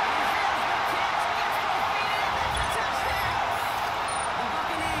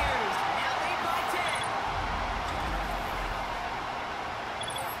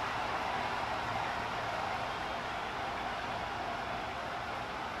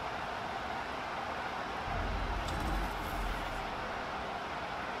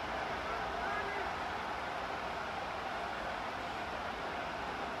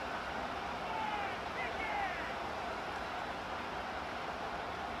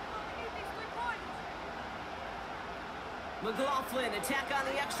 McLaughlin attack on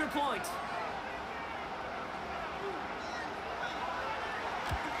the extra point.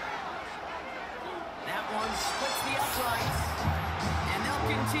 That one splits the uprights, and they'll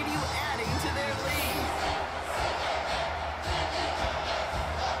continue adding to their lead.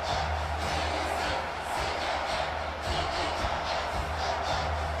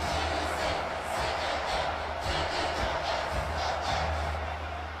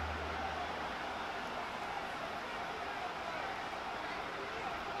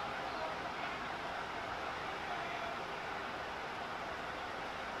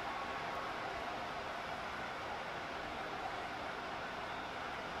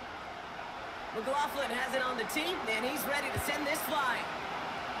 McLaughlin has it on the tee, and he's ready to send this flying.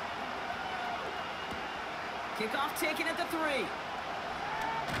 Kickoff taken at the 3. And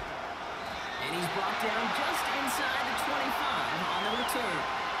he's brought down just inside the 25 on the return.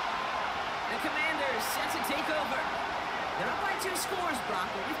 The Commanders set to take over. They're up by 2 scores, Brock,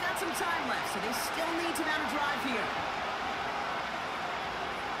 but we've got some time left, so they still need to mount a drive here.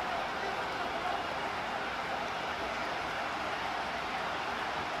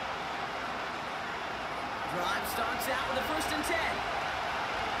 Drive starts out with a 1st and 10.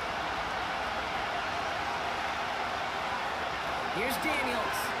 Here's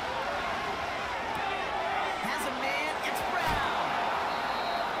Daniels. Has a man, it's Brown.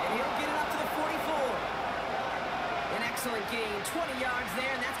 And he'll get it up to the 44. An excellent gain, 20 yards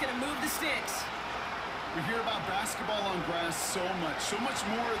there, and that's going to move the sticks. We hear about basketball on grass so much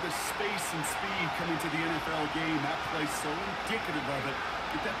more of the space and speed coming to the NFL game. That play's so indicative of it.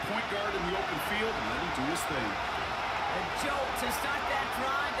 Get that point guard in the open field and let him do his thing. A jolt to start that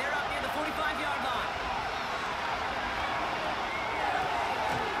drive. They're up near the 45-yard line.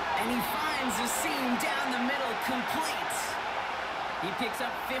 And he finds a seam down the middle, complete. He picks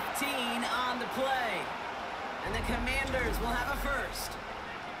up 15 on the play. And the Commanders will have a 1st.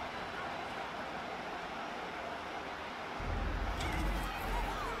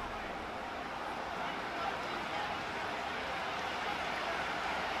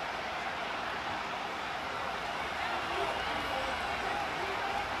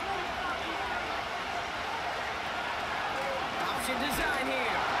 Design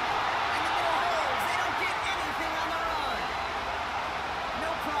here. In the middle holes, they don't get anything on the run.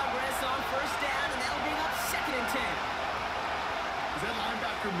 No progress on 1st down, and that'll bring up 2nd and 10. As that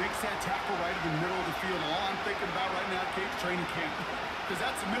linebacker makes that tackle right in the middle of the field, all I'm thinking about right now, Cape, training camp. Because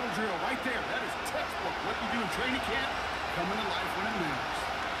that's a middle drill right there. That is textbook. What you do in training camp, coming to life when it matters.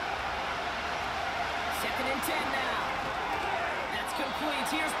 2nd and 10 now. That's complete.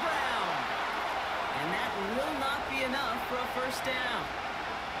 Here's Brown. And that will not be enough for a 1st down.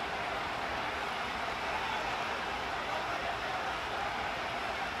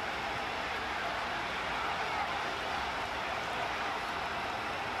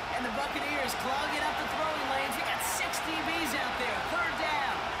 And the Buccaneers clogging up the throwing lanes. They got 6 DBs out there. 3rd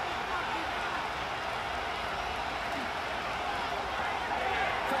down.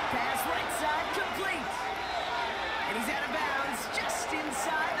 Quick pass right side, complete. And he's out of bounds just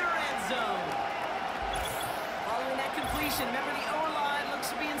inside the red zone. Following that completion, remember the O-line looks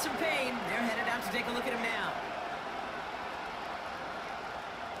to be in some pain. They're headed out out to take a look at him now.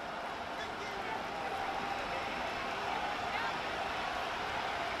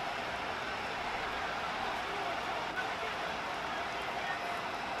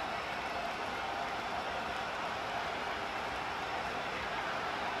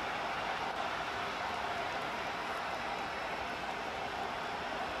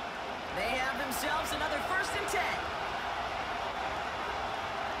 They have themselves another 1st and 10.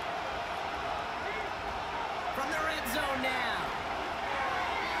 From the red zone now.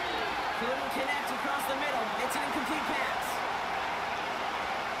 Couldn't connect across the middle. It's an incomplete pass.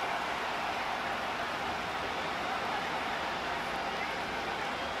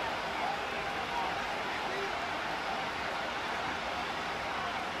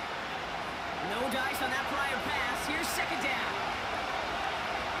 No dice on that prior pass. Here's 2nd down.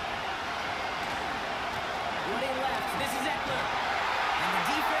 Running left, this is Eckler. And the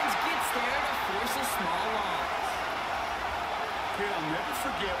defense gets there to force a small loss. Okay, I'll never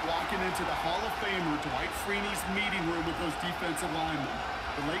forget walking into the Hall of Famer Dwight Freeney's meeting room with those defensive linemen.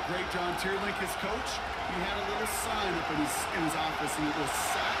 The late, great John Tierlink, his coach, he had a little sign up in his office, and it was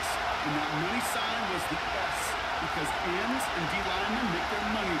sacks, and that money sign was the S, because ends and D linemen make their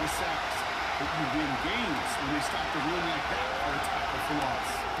money with sacks. But you win games when they stop the run like that for a tackle for loss.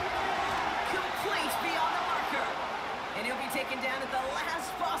 Complete beyond the marker. And he'll be taken down at the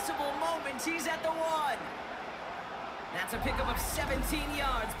last possible moment. He's at the 1. That's a pickup of 17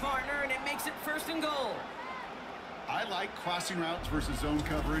 yards, partner, and it makes it 1st and goal. I like crossing routes versus zone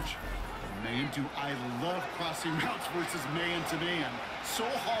coverage. Man, do I love crossing routes versus man-to-man. So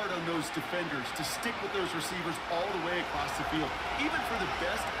hard on those defenders to stick with those receivers all the way across the field. Even for the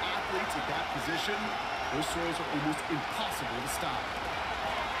best athletes at that position, those throws are almost impossible to stop.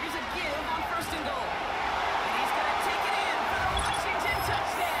 Here's a give on 1st and goal. And he's going to take it in for the Washington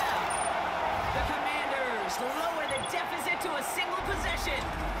touchdown. The Commanders lower the deficit to a single possession.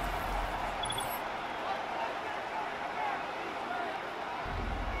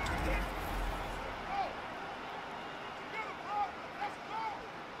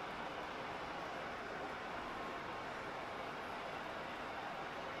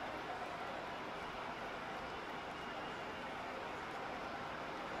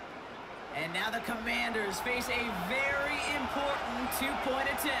 And now the Commanders face a very important 2-point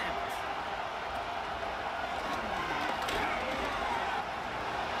attempt.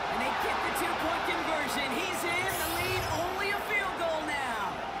 And they get the 2-point conversion. He's in the lead, only a field goal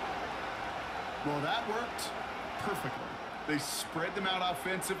now. Well, that worked perfectly. They spread them out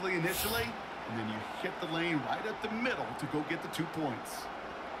offensively initially, and then you hit the lane right up the middle to go get the 2 points.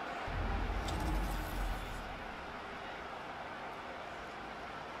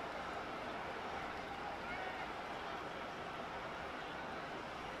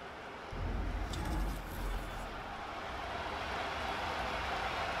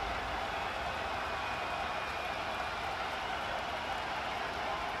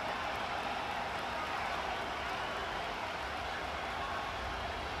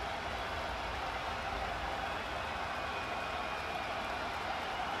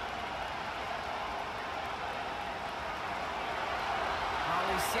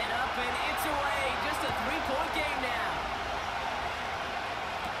 Set up and it's away. Just a 3-point game now.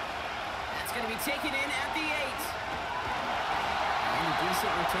 That's going to be taken in at the 8. And a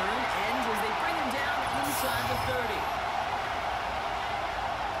decent return ends as they bring him down inside the 30.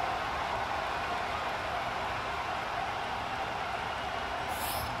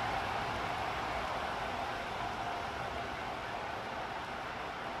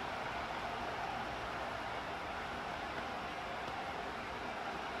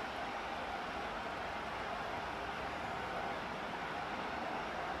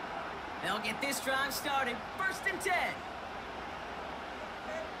 They'll get this drive started. 1st and 10.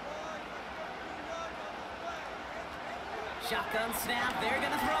 Shotgun snap. They're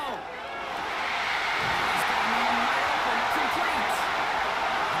going to throw. He's got him wide open. Complete.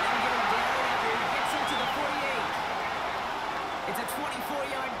 And then get him down after he gets into the 48. It's a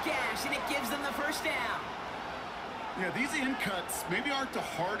 24-yard gash, and it gives them the 1st down. Yeah, these in cuts maybe aren't the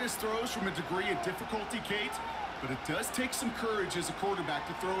hardest throws from a degree of difficulty, Kate, but it does take some courage as a quarterback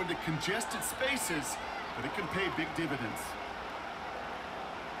to throw into congested spaces, but it can pay big dividends.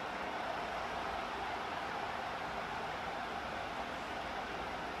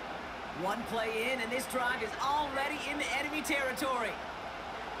 One play in, and this drive is already into enemy territory.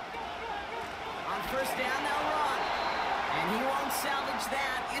 On 1st down, they'll run. And he won't salvage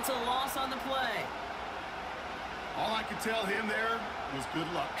that. It's a loss on the play. All I could tell him there was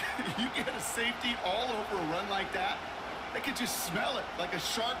good luck. You get a safety all over a run like that, They could just smell it like a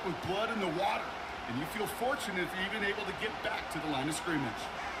shark with blood in the water. And you feel fortunate if you're even able to get back to the line of scrimmage.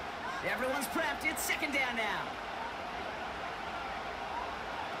 Everyone's prepped. It's second down now.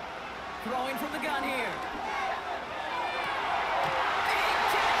 Throwing from the gun here. Big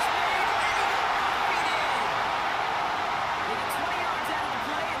catch made, and he got beat in. They get 20 yards out of the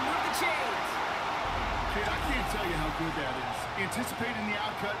play and move the chains. Kid, I can't tell you how good that is. Anticipating the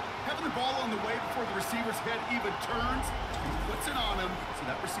outcut, having the ball on the way before the receiver's head even turns, and puts it on him so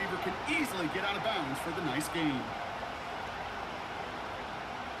that receiver can easily get out of bounds for the nice gain.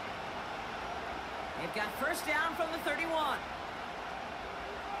 They've got first down from the 31.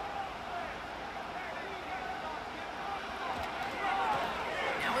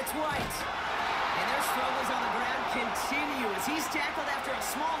 Now it's White. And their struggles on the ground continue as he's tackled after a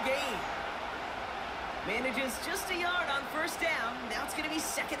small gain. Manages just a yard on first down. Now it's going to be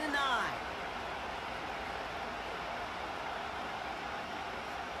 2nd and 9.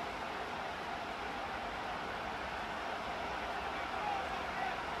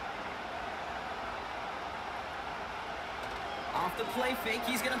 Off the play fake,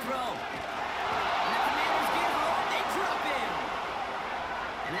 he's going to throw. And the Commanders get home, they drop him.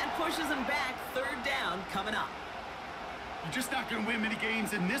 And that pushes them back. 3rd down coming up. You're just not going to win many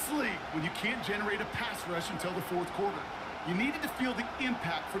games in this league when you can't generate a pass rush until the 4th quarter. You needed to feel the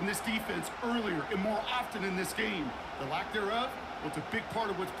impact from this defense earlier and more often in this game. The lack thereof, well, it's a big part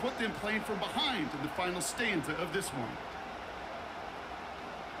of what's put them playing from behind in the final stanza of this one.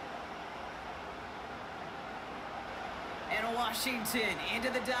 And Washington into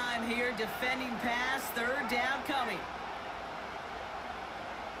the dime here, defending pass, 3rd down coming.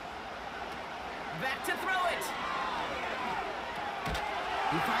 Back to throw it.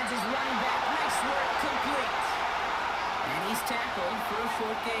 He finds his running back. Nice work, complete. And he's tackled for a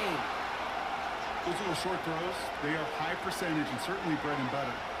short gain. Those little short throws, they are high percentage and certainly bread and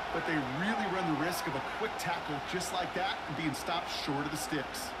butter. But they really run the risk of a quick tackle just like that and being stopped short of the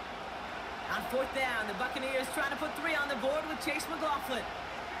sticks. On 4th down, the Buccaneers trying to put 3 on the board with Chase McLaughlin.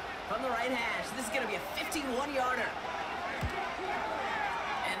 From the right hash, this is going to be a 51-yarder.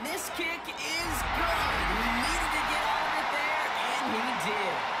 And this kick is good. He needed to get all of it there, and he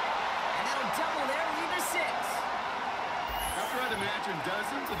did. And that'll double their lead to 6. After I'd imagine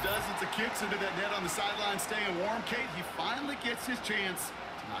dozens and dozens of kicks into that net on the sideline staying warm, Kate, he finally gets his chance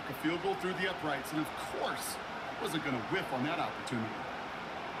to knock a field goal through the uprights. And of course, he wasn't going to whiff on that opportunity.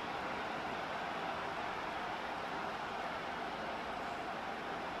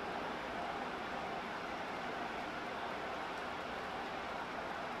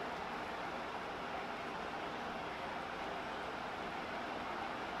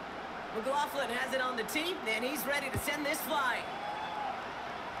 McLaughlin has it on the tee, and he's ready to send this flying.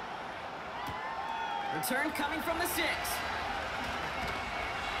 Return coming from the 6.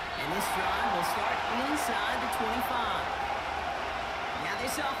 And this drive will start inside the 25. Now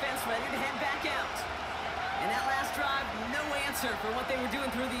this offense ready to head back out. And that last drive, no answer for what they were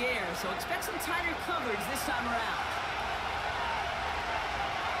doing through the air, so expect some tighter coverage this time around.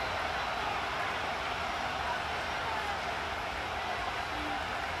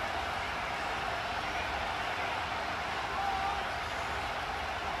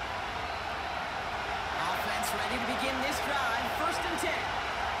 Ready to begin this drive, 1st and 10.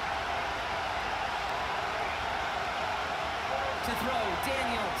 To throw,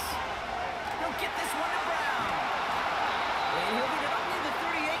 Daniels. He'll get this one to Brown. And he'll get it up near the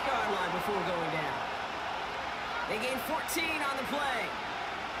 38-yard line before going down. They gain 14 on the play.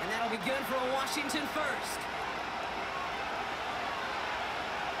 And that'll be good for a Washington 1st.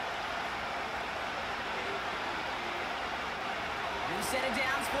 New set of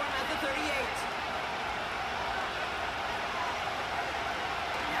downs for him at the 38.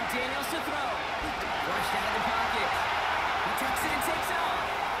 Daniels to throw. Rushed out of the pocket. He tucks it and takes off.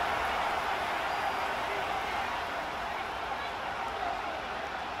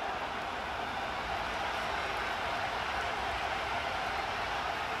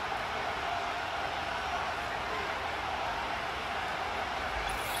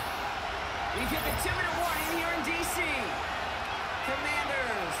 We've hit the 2-minute warning here in D.C.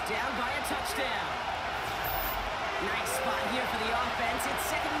 Commanders down by a touchdown. Nice spot here for the offense.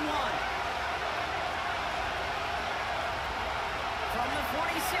 It's 2nd and 1. From the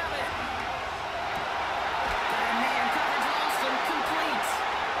 47. Got a man coverage lost and complete.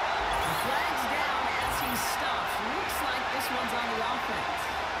 The flag's down as he stops. Looks like this one's on the offense.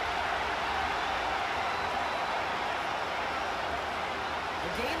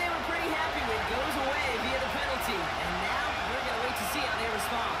 A game they were pretty happy with goes away via the penalty. And now we're going to wait to see how they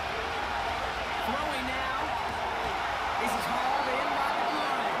respond. Throwing now. This is hauled in by the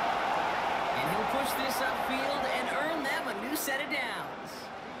line. And he'll push this upfield and earn them a new set of downs.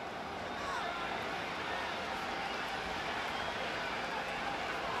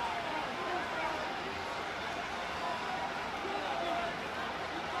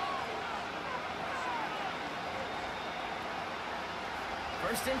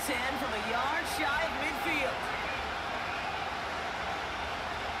 First and 10 from a yard shy of midfield.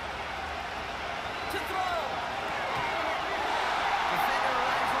 To throw. Defender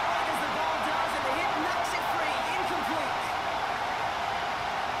arrives right as the ball does, and the hit knocks it free. Incomplete.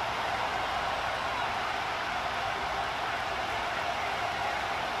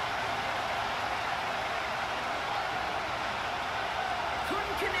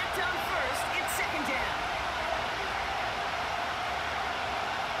 Couldn't connect on first. It's second down.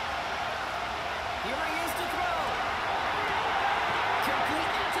 Here he is to throw.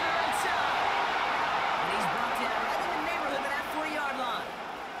 Complete out to the right side. And he's brought down right in the neighborhood of that 40-yard line.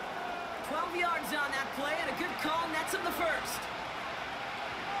 12 yards on that play, and a good call nets him the first.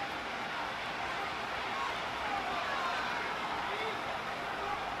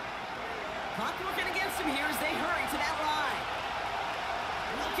 Clock working against him here as they hurry to that line.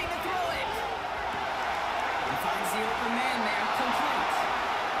 Looking to throw it. He finds the open man there, complete.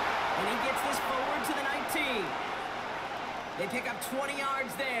 And he gets this forward to the 19. They pick up 20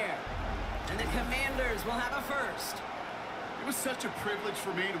 yards there. And the Commanders will have a first. It was such a privilege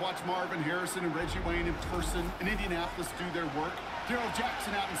for me to watch Marvin Harrison and Reggie Wayne in person in Indianapolis do their work. Darrell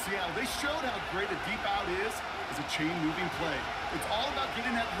Jackson out in Seattle, they showed how great a deep out is as a chain-moving play. It's all about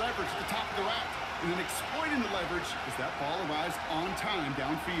getting that leverage at the top of the route and then exploiting the leverage as that ball arrives on time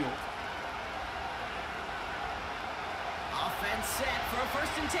downfield. Offense set for a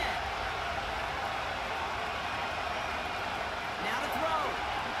first and 10. Now to throw.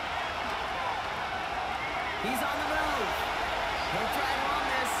 He's on the move. He'll try to run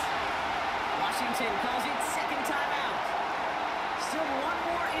this. Washington calls it second timeout. Still one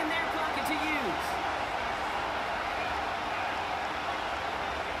more in their pocket to use.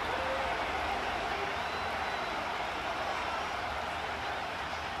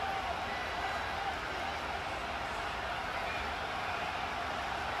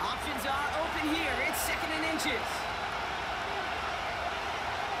 Options are open here. It's second and inches.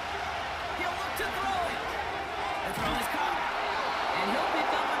 He'll look to throw it. The throw is caught. And he'll pick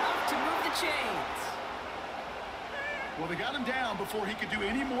up enough to move the chains. Well, they got him down before he could do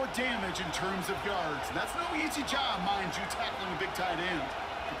any more damage in terms of yards. And that's no easy job, mind you, tackling a big tight end.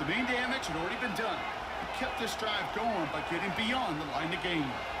 But the main damage had already been done. He kept this drive going by getting beyond the line of game.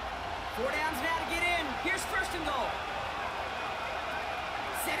 4 downs now to get in. Here's first and goal.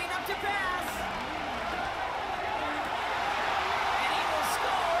 Setting up to pass. And he will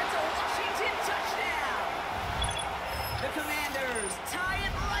score. It's a Washington touchdown. The Commanders tie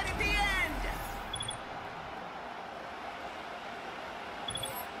it right at the end.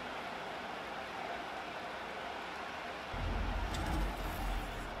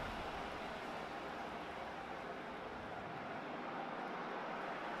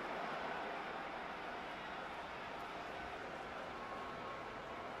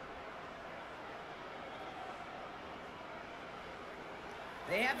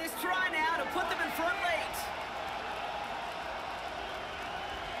 They have this try now to put them in front late.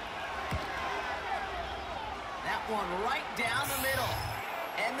 That one right down the middle.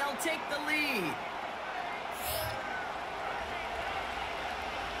 And they'll take the lead.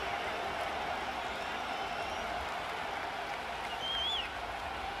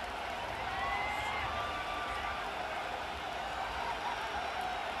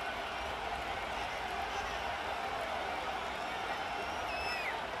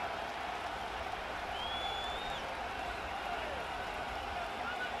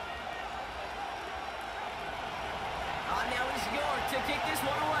 Now is York to kick this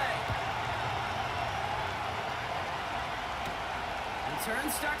one away. And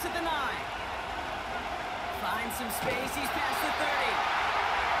turn starts at the 9. Finds some space. He's past the 30.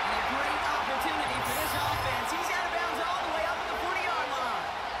 And a great opportunity for this offense. He's out of bounds all the way up to the 40-yard line.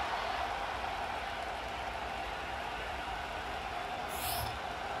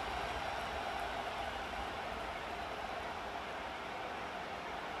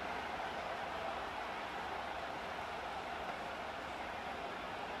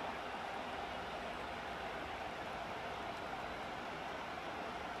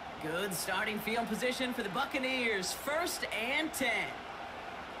 Good starting field position for the Buccaneers. First and 10.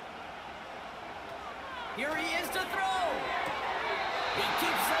 Here he is to throw. He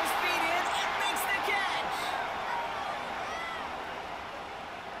keeps those feet in and makes the catch.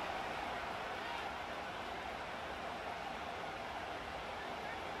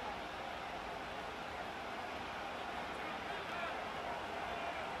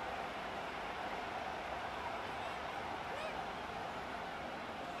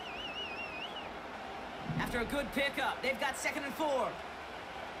 after a good pickup. They've got 2nd and 4.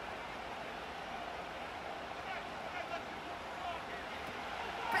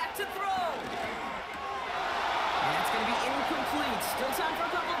 Back to throw. And that's going to be incomplete. Still time for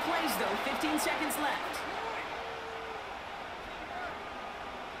a couple of plays, though. 15 seconds left.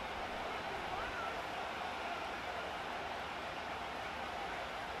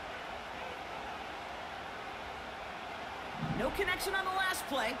 No connection on the last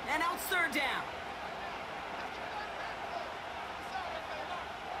play, and now it's 3rd down.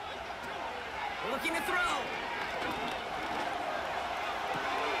 Looking to throw.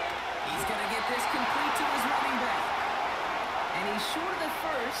 He's going to get this complete to his running back. And he's short of the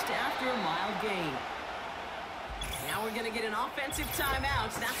first after a mild gain. Now we're going to get an offensive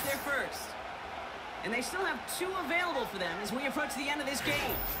timeout. That's their first. And they still have 2 available for them as we approach the end of this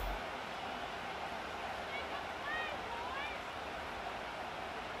game.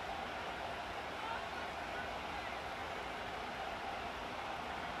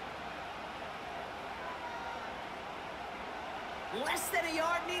 Less than a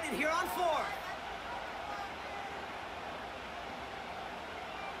yard needed here on 4th.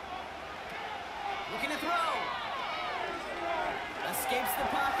 Looking to throw. Escapes the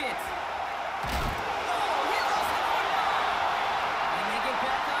pocket. Oh, he lost the football. And they get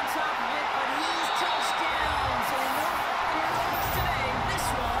back on top of it, but he's touchdown. So no further today. This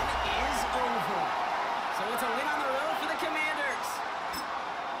one is over. So it's a win on the road for the Commanders.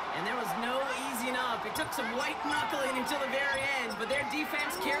 And there was no easing up. It took some white knuckling until the very end, but their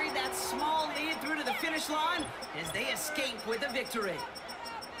defense carried that small lead through to the finish line as they escape with a victory.